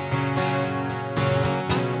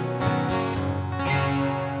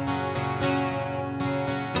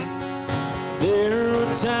 There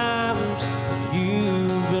were times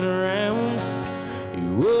you've been around, you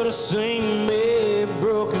would have seen me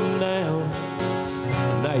broken down.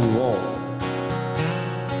 Now you won't,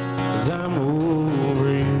 'cause I'm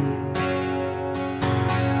over you.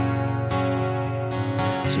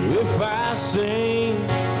 So if I sing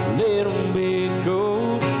a little bit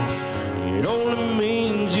cold, it only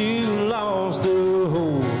means you lost the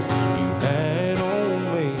hold you had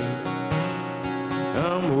on me.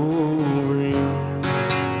 I'm over you.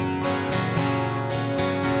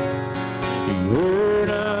 You heard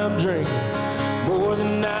I'm drinking more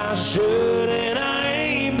than I should, and I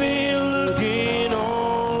ain't been looking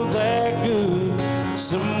all that good.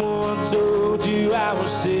 Someone told you I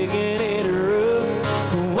was taking it rough.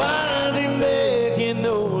 Why are they making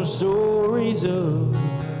those stories up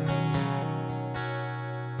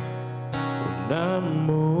when I'm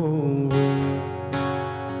over you?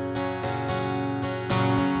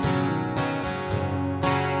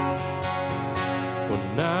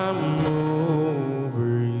 When I'm over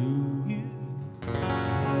you.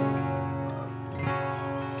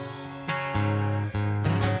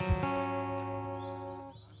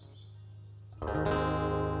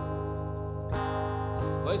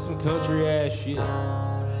 Play some country ass shit.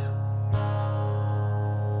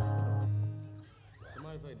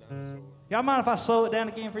 Somebody play Dinosaur. Y'all mind if I slow it down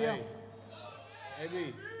again for y'all?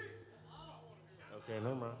 AB. Okay,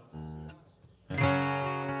 never mind.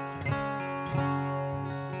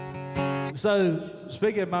 So,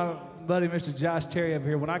 speaking of my buddy, Mr. Josh Terry over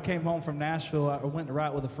here, when I came home from Nashville, I went to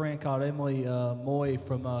write with a friend called Emily Moy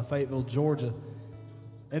from Fayetteville, Georgia.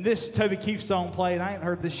 And this Toby Keith song played. I ain't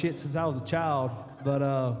heard this shit since I was a child,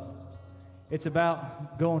 but it's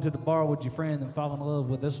about going to the bar with your friend and falling in love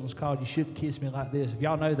with. This one's called You Shouldn't Kiss Me Like This. If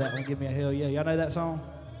y'all know that one, give me a hell yeah. Y'all know that song?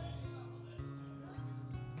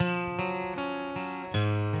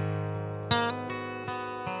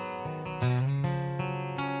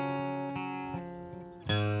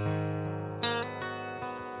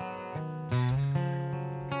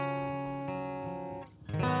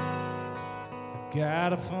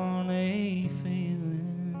 Got a funny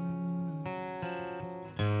feeling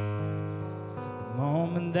the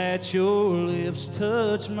moment that your lips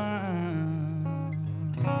touch mine.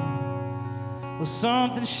 Well,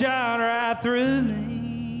 something shot right through me.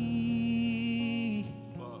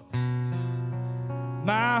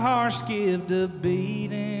 My heart skipped a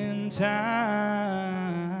beat in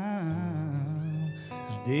time.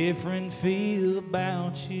 There's a different feel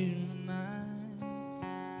about you.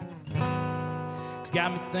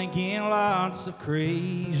 Got me thinking lots of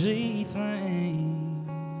crazy things.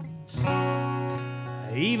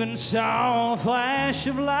 I even saw a flash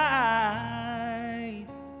of light,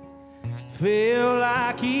 feel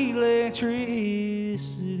like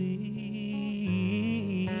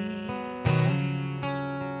electricity.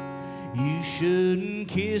 You shouldn't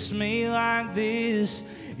kiss me like this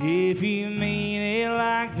if you mean it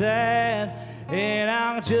like that. And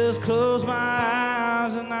I'll just close my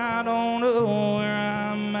eyes and I don't know where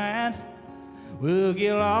I'm at. We'll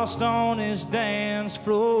get lost on this dance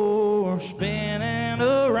floor, spinning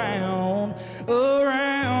around,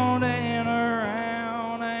 around and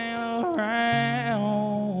around and around.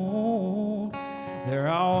 They're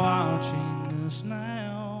all watching us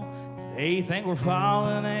now. They think we're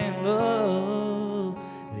falling in love.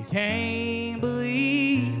 They can't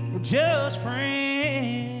believe we're just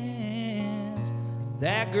friends.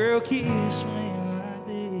 That girl kissed me like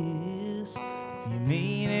this. If you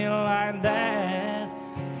mean it like that,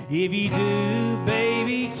 if you do,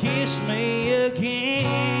 baby, kiss me again.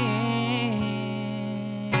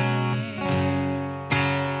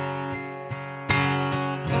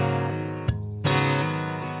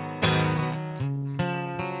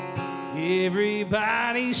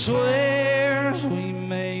 Everybody swears we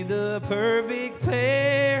made the perfect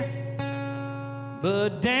pair,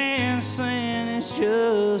 but dancing is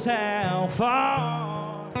just how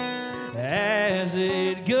far as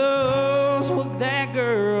it goes. With that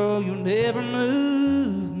girl, you'll never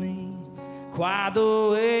move me quite the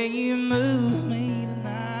way you move me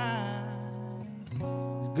tonight.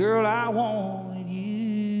 'Cause girl, I wanted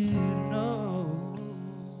you to know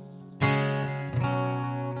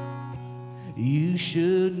you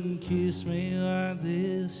shouldn't kiss me like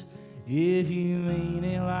this if you mean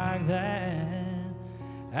it like that.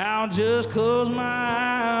 I'll just close my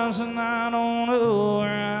eyes and I don't know where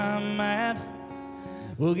I'm at.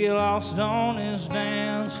 We'll get lost on this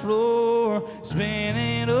dance floor,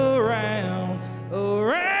 spinning around,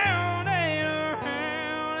 around and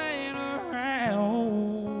around and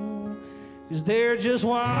around. 'Cause they're just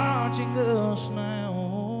watching us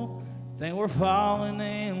now. Think we're falling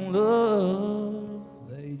in love.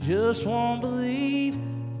 They just won't believe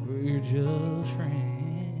we're just friends.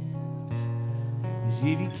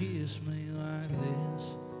 If you kiss me like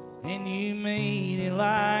this and you mean it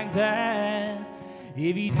like that,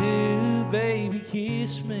 if you do, baby,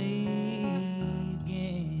 kiss me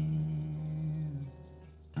again.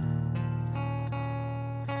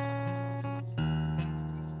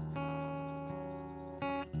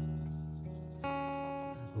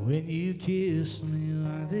 When you kiss me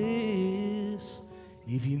like this,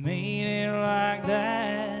 if you mean it like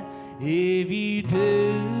that, if you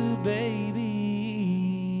do,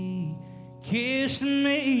 baby, kiss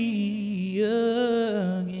me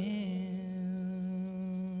again.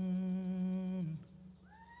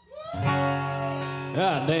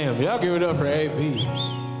 God damn, y'all give it up for AB. So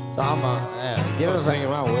give I'm it singing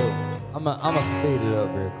my way. I'm gonna speed it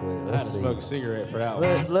up real quick. I had Let's to see. smoke a cigarette for that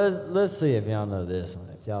one. Let's see if y'all know this one.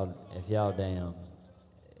 If y'all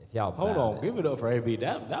Hold bout on, it. give it up for AB.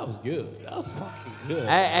 That was good. That was fucking good.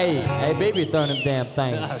 Hey, baby, throwing them damn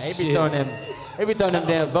things. Oh, They shit. be throwing them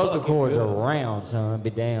damn vocal cords around, son. Be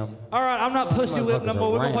damn. All right, I'm not pussy whipped no motherfuckers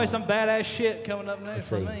more. We're gonna play around. some badass shit coming up next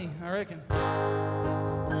for see. me, I reckon.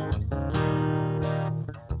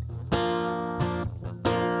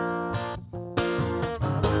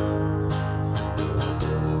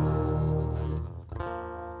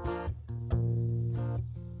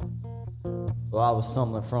 Well, I was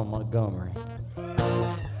stumbling from Montgomery.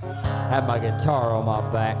 Had my guitar on my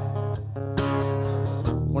back.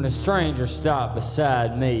 when a stranger stopped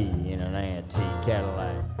beside me in an antique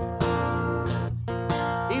Cadillac.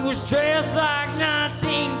 He was dressed like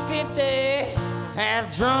 1950,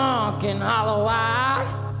 half drunk and hollow-eyed.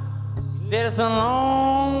 Said it's a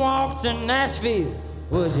long walk to Nashville.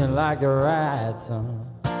 Would you like to ride, son?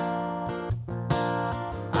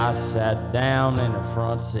 I sat down in the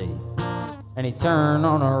front seat, and he turned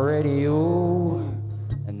on the radio,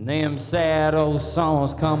 and them sad old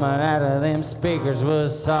songs coming out of them speakers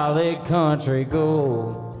was solid country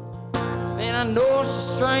gold. Then I noticed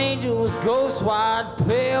the stranger was ghost-white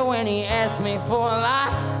pale when he asked me for a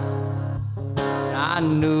light. I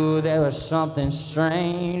knew there was something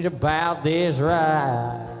strange about this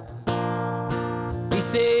ride. He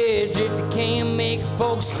said, Drifter can't make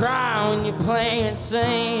folks cry when you play and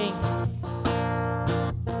sing.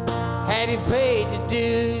 Have you paid your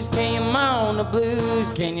dues? Can you mount the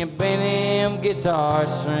blues? Can you bend them guitar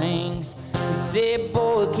strings? He said,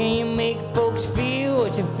 boy, can you make folks feel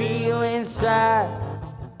what you feel inside?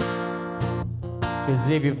 Cause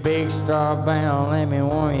if you're big star bound, let me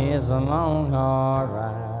warn you, it's a long, hard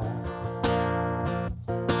ride.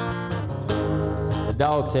 The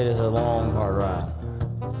dog said it's a long, hard ride.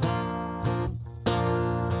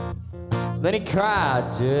 Then he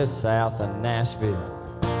cried just south of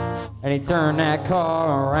Nashville, and he turned that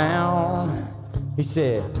car around. He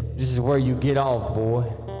said, this is where you get off,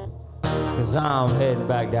 boy, cause I'm heading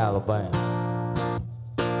back to Alabama.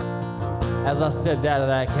 As I stepped out of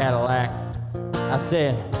that Cadillac, I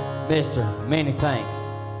said, Mister, many thanks.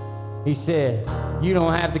 He said, you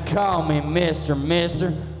don't have to call me Mister.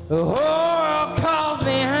 The world calls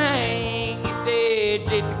me Hank. He said,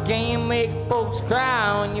 Drifter, can you make folks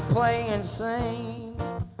cry when you play and sing?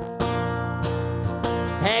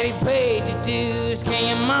 Have you paid your dues? Can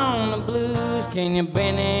you moan the blues? Can you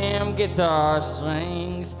bend them guitar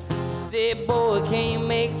strings? He said, boy, can you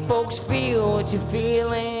make folks feel what you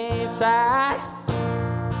feel inside?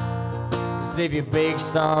 Cause if you're big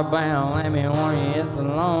star bound, let me warn you, it's a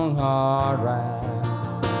long, hard ride.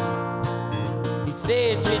 He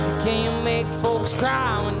said, Drifter, can you make folks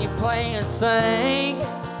cry when you play and sing?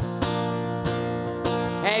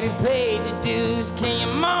 Have you paid your dues? Can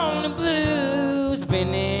you moan the blues?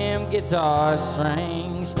 Bend them guitar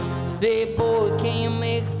strings. He said, boy, can you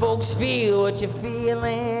make folks feel what you feel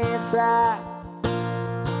inside?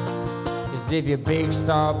 Cause if you're big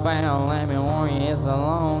star bound, let me warn you, it's a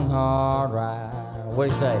long, hard ride. What do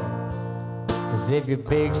you say? Cause if you're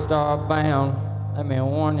big star bound, let me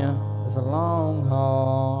warn you, it's a long,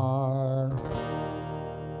 hard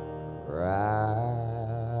ride.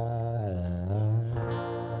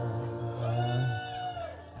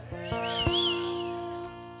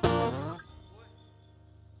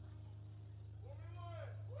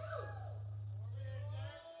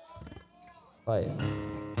 Play it.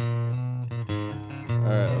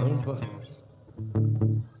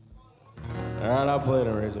 Alright, I'll play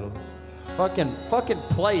the original. Fucking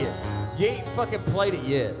play it. You ain't fucking played it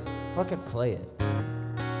yet. Fucking play it.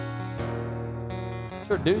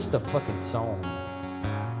 Introduce the fucking song.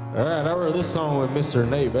 Alright, I wrote this song with Mr.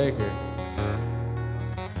 Nate Baker.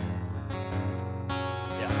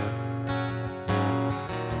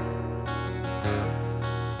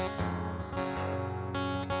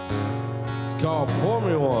 It's called Pour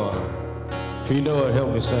Me One. If you know it,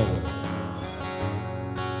 help me sing it.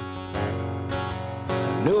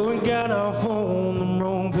 Know we got off on the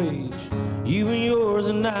wrong page. You and yours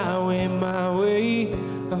and I went my way.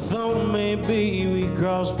 I thought maybe we'd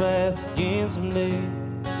cross paths again someday.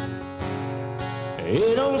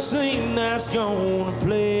 It don't seem that's gonna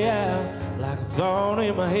play out like I thought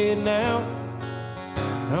in my head now.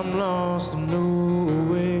 I'm lost and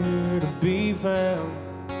nowhere to be found.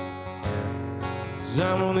 'Cause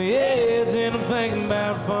I'm on the edge and I'm thinking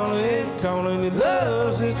about falling. Calling it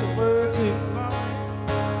love's just a word too.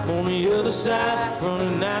 On the other side,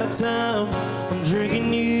 running out of time, I'm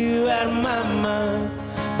drinking you out of my mind.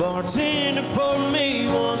 Bartender poured me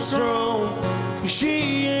one strong, but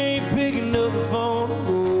she ain't picking up the phone. I'm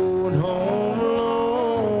going home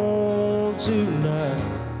alone tonight.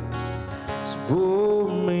 So pour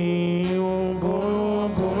me one, pour me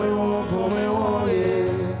one, pour me one, pour me one, yeah.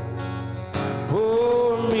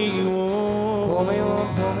 Pour me one, pour me one,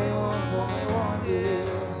 pour me one, pour me one, yeah.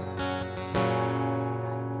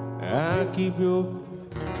 I keep your,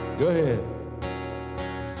 go ahead.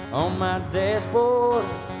 On my dashboard,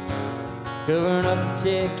 covering up the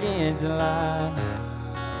check engine light,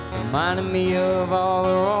 reminding me of all the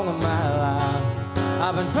wrong in my life.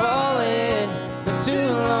 I've been falling for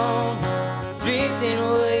too long, drifting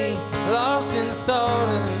away, lost in the thought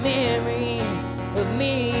of the memory of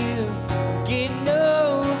me and you. Getting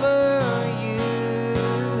over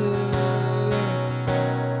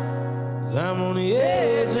 'Cause I'm on the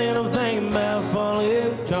edge and I'm thinking about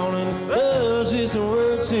falling. Calling it love's just a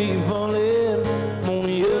word till you falling. I'm on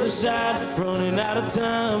the other side, running out of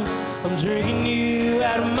time. I'm drinking you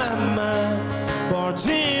out of my mind.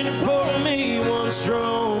 Bartender pour me one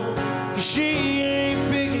strong, 'cause she ain't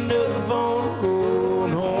picking up the phone.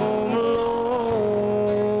 Going home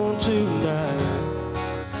alone tonight.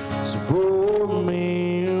 So pour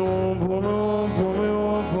me one, pour me one, pour me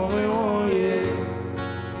one, pour me one, yeah.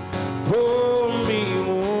 Pour me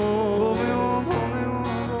one, pour me one, pour me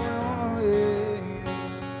one, yeah.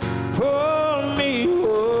 Pour me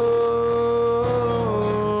one,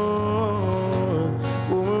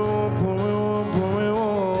 pour me one, pour me one, pour me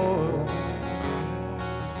one.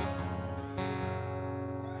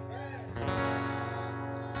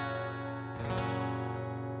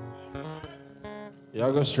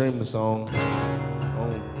 Y'all go stream the song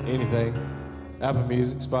on anything. Apple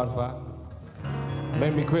Music, Spotify.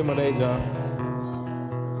 Make me quit my day job.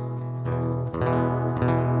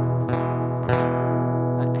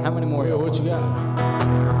 How many more? Yo, what you got?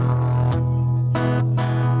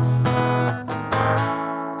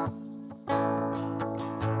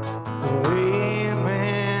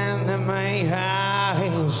 Women that make high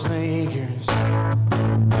heel sneakers,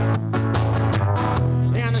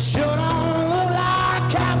 and they sure don't look like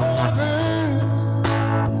cowboy boots.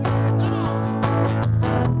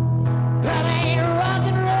 That ain't rock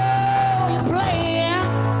and roll you're playing,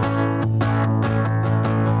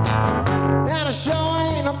 and it sure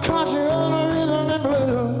ain't no country or no rhythm and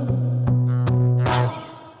blues.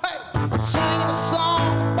 Hey, singing a song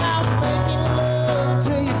about making love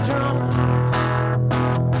till you're drunk.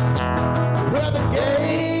 Well, the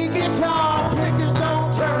gay guitar pickers don't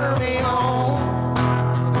turn me on.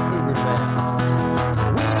 The Cougar fan.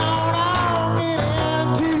 We don't all get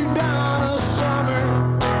into Donna Summer.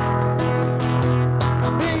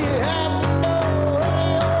 Do you happen to know any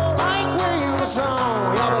old Hank Williams song?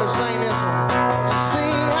 Y'all better sing this one.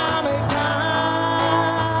 See, I'm a dinosaur.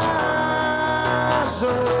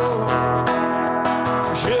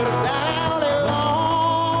 Should have died out a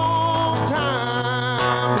long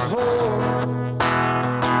time before.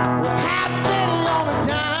 Well, how many on a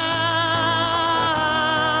dinosaur?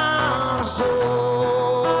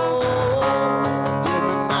 Give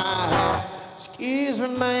me my hat. Excuse me,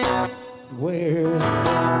 man. Where's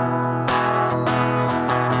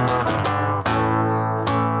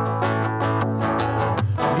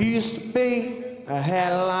used to be, I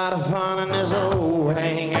had a lot of fun in this old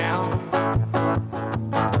hangout.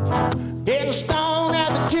 Getting stoned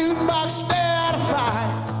at the jukebox, stay out of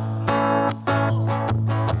fights.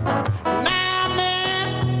 Now and then,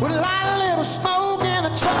 we light a little smoke in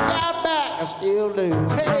the truck out back. I still do.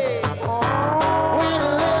 Hey, with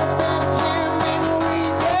a little bit of gin, maybe we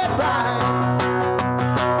get right.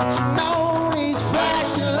 But you know these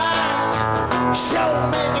flashing lights sure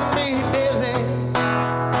making me dizzy.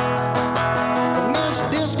 And this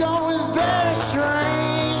disco is very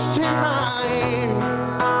strange to my ear.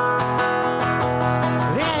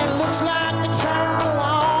 And it looks like they turned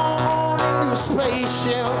along on into a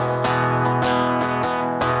spaceship.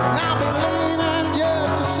 And I'll be leaving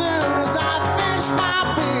just as soon as I finish my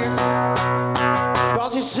beer.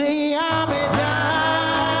 'Cause you see, I'm a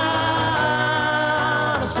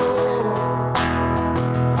dinosaur.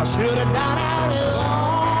 I should have died out a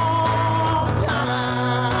long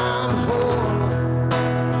time before.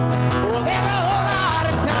 Well, there's a whole lot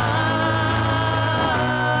of dinosaurs.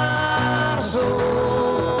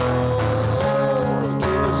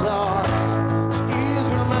 Give us our, excuse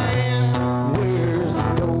me, man, where's the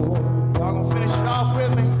door? Y'all gonna finish it off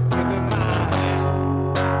with me? Give me my hand.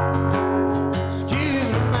 Excuse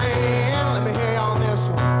me, man, let me hear you on this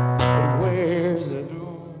one. But where's the door?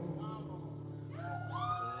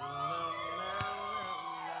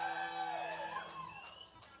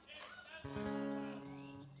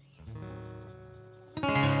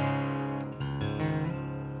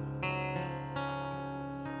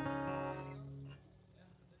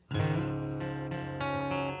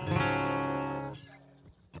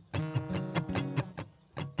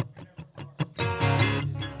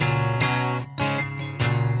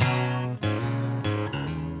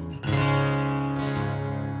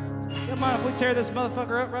 You mind if we tear this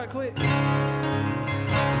motherfucker up right quick?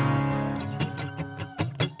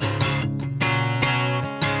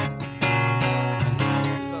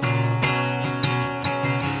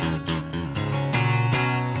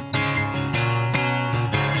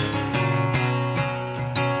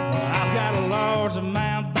 I've got a large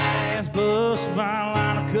amount bass, bust my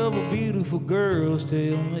line, a couple beautiful girls tell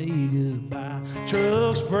me goodbye.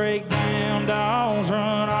 Trucks break down, dogs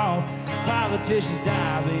run off, 5 Politicians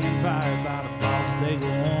die being fired by the boss. Takes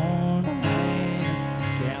one hand,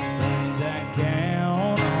 count things that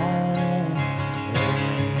count on.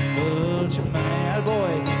 Ain't but your man,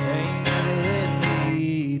 boy, ain't never let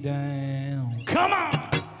me down. Come on!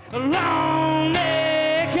 Long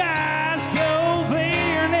neck ice cold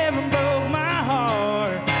beer never broke my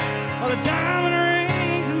heart. All the diamond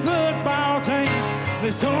rings and football teams,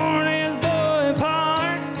 they torn his boy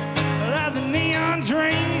apart. Like the neon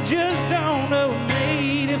dream, just don't know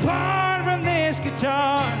me. Depart from this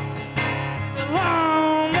guitar. The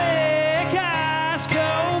long neck ice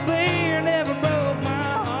cold beer never broke my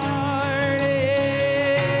heart.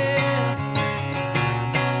 Yeah.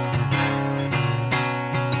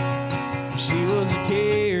 She was a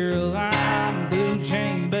Carolina blue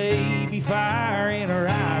chain baby, fire in her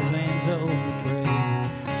eyes and so crazy.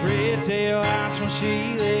 Red tail lights when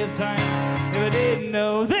she left town. If I didn't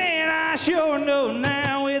know then, I sure know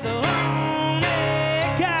now. With a long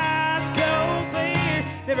neck ice cold beer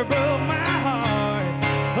never broke my heart.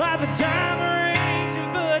 Like the diamond rings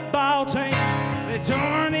and football teams, they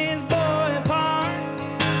torn his boy apart.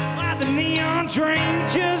 Like the neon dream,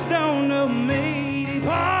 just don't know me.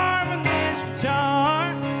 Depart from this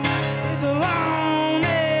guitar. With the long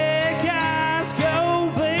neck ice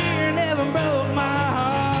cold beer never broke my heart.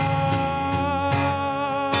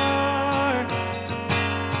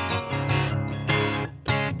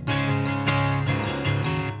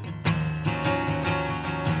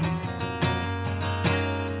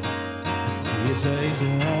 It takes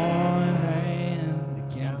one hand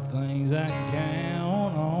to count things I can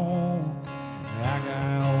count on. I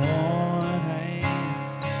got one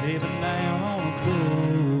hand sipping down on a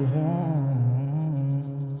cool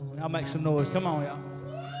one. I'll make some noise. Come on, y'all.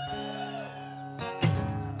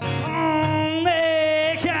 Long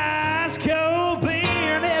neck ice cold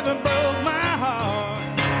beer never broke my heart.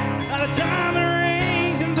 Now the diamond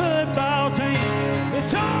rings and football teams, they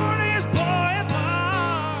torn his boy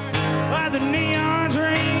apart. Like the neon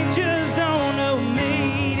dream, just don't know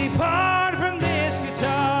me. Depart from this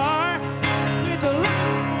guitar. With the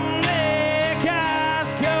long neck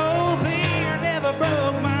ice cold beer never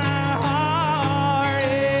broke my heart.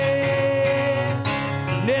 Yeah.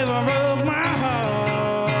 Never broke my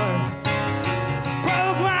heart.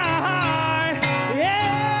 Broke my heart.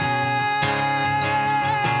 Yeah.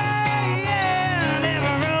 Yeah.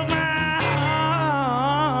 Never broke my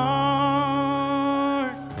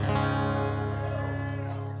heart.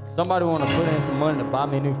 Somebody want to put in some money to buy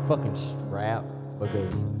me a new fucking strap?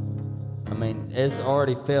 Because, I mean, it's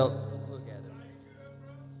already felt. Look at it.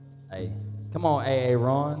 Hey, come on, AA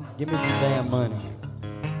Ron. Give me some damn money.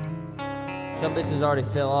 Some bitches already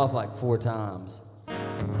fell off like 4 times. I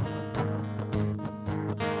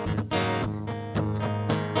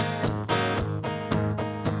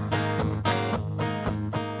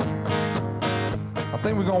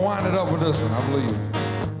think we're gonna wind it up with this one, I believe.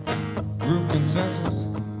 Group consensus.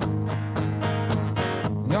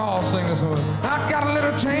 Y'all sing this one. I got a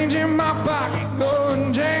little change in my pocket,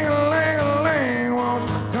 going jing-a-ling-a-ling. Won't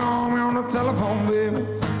you call me on the telephone, baby,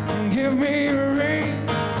 and give me a ring?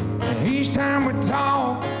 And each time we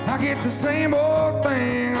talk, I get the same old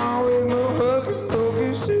thing. Always no hooky,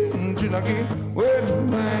 hooky, sitting till I get wedding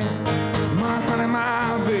bang. My honey,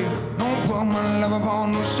 my baby, don't put my love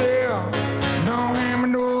upon no shelf. Don't hand me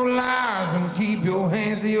no lies and keep your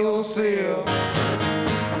hands to yourself.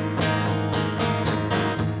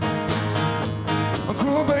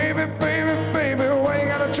 Cool, baby, baby, baby, why you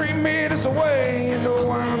gotta treat me this way? You know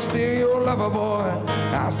I'm still your lover, boy.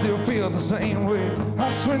 I still feel the same way.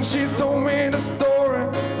 That's when she told me the story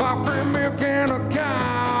about free milk and a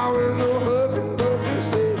cow. With no hooking, hooking,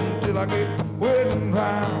 sitting till I get wedding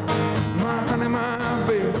vow. My honey, my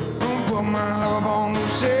baby, don't put my love on no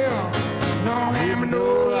shelf. Don't hand me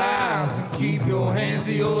no lies and keep your hands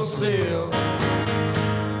to yourself.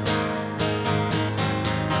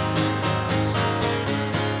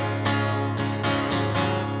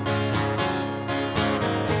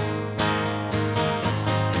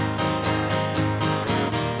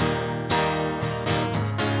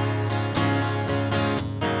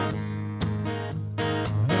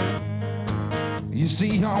 You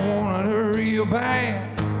see, I wanted her real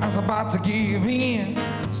bad. I was about to give in.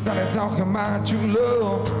 Started talking about true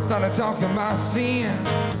love. Started talking about sin.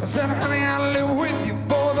 I said, honey, I'll live with you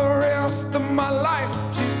for the rest of my life.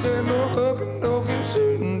 She said, no hugging, no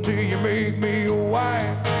kissing until you make me your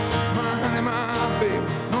wife. My honey, my baby,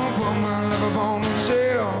 don't put my love upon the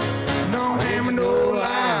shelf. Don't hand me no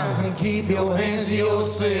lies and keep your hands to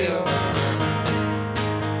yourself.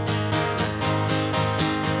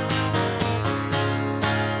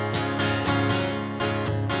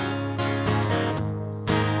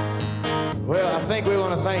 Well, I think we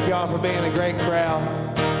want to thank y'all for being a great crowd.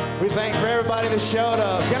 We thank for everybody that showed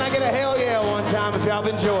up. Can I get a hell yeah one time if y'all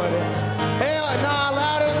have enjoyed it? Hell, nah,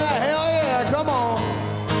 louder than that. Hell yeah, come on.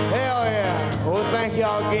 Hell yeah. Well, thank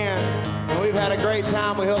y'all again. And we've had a great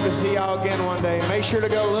time. We hope to see y'all again one day. Make sure to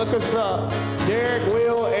go look us up. Derek,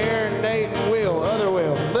 Will, Aaron, Nate, and Will. Other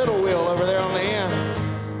Will. Little Will over there on the end.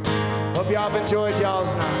 Hope y'all have enjoyed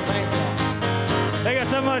y'all's night. Thank you. Thank you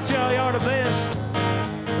so much, y'all. Y'all are the best.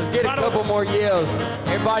 Let's get a couple more yells.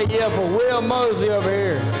 Everybody yell for Will Mosey over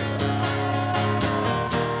here.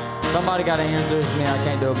 Somebody got to introduce me. I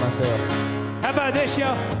can't do it myself. How about this,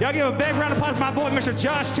 y'all? Y'all give a big round of applause to my boy, Mr.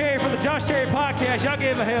 Josh Terry, from the Josh Terry Podcast. Y'all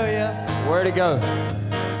give him a hell yeah. Where'd he go?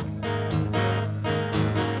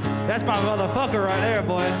 That's my motherfucker right there,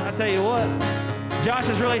 boy. I tell you what. Josh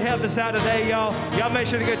has really helped us out today, y'all. Y'all make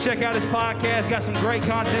sure to go check out his podcast. Got some great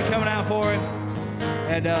content coming out for him.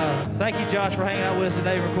 And thank you, Josh, for hanging out with us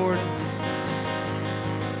today recording.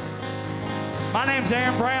 My name's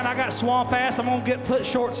Aaron Brown. I got swamp ass. I'm going to put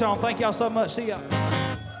shorts on. Thank y'all so much. See y'all.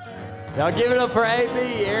 Y'all give it up for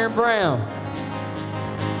AB, Aaron Brown.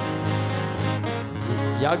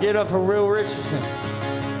 Y'all get up for Will Richardson.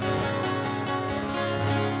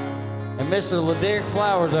 And Mr. LaDerrick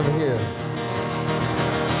Flowers over here.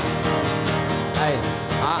 Hey,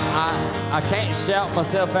 I can't shout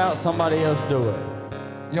myself out. Somebody else do it.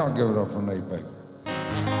 Y'all give it up for Nate Baker.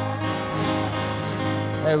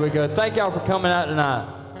 There we go. Thank y'all for coming out tonight.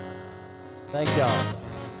 Thank y'all.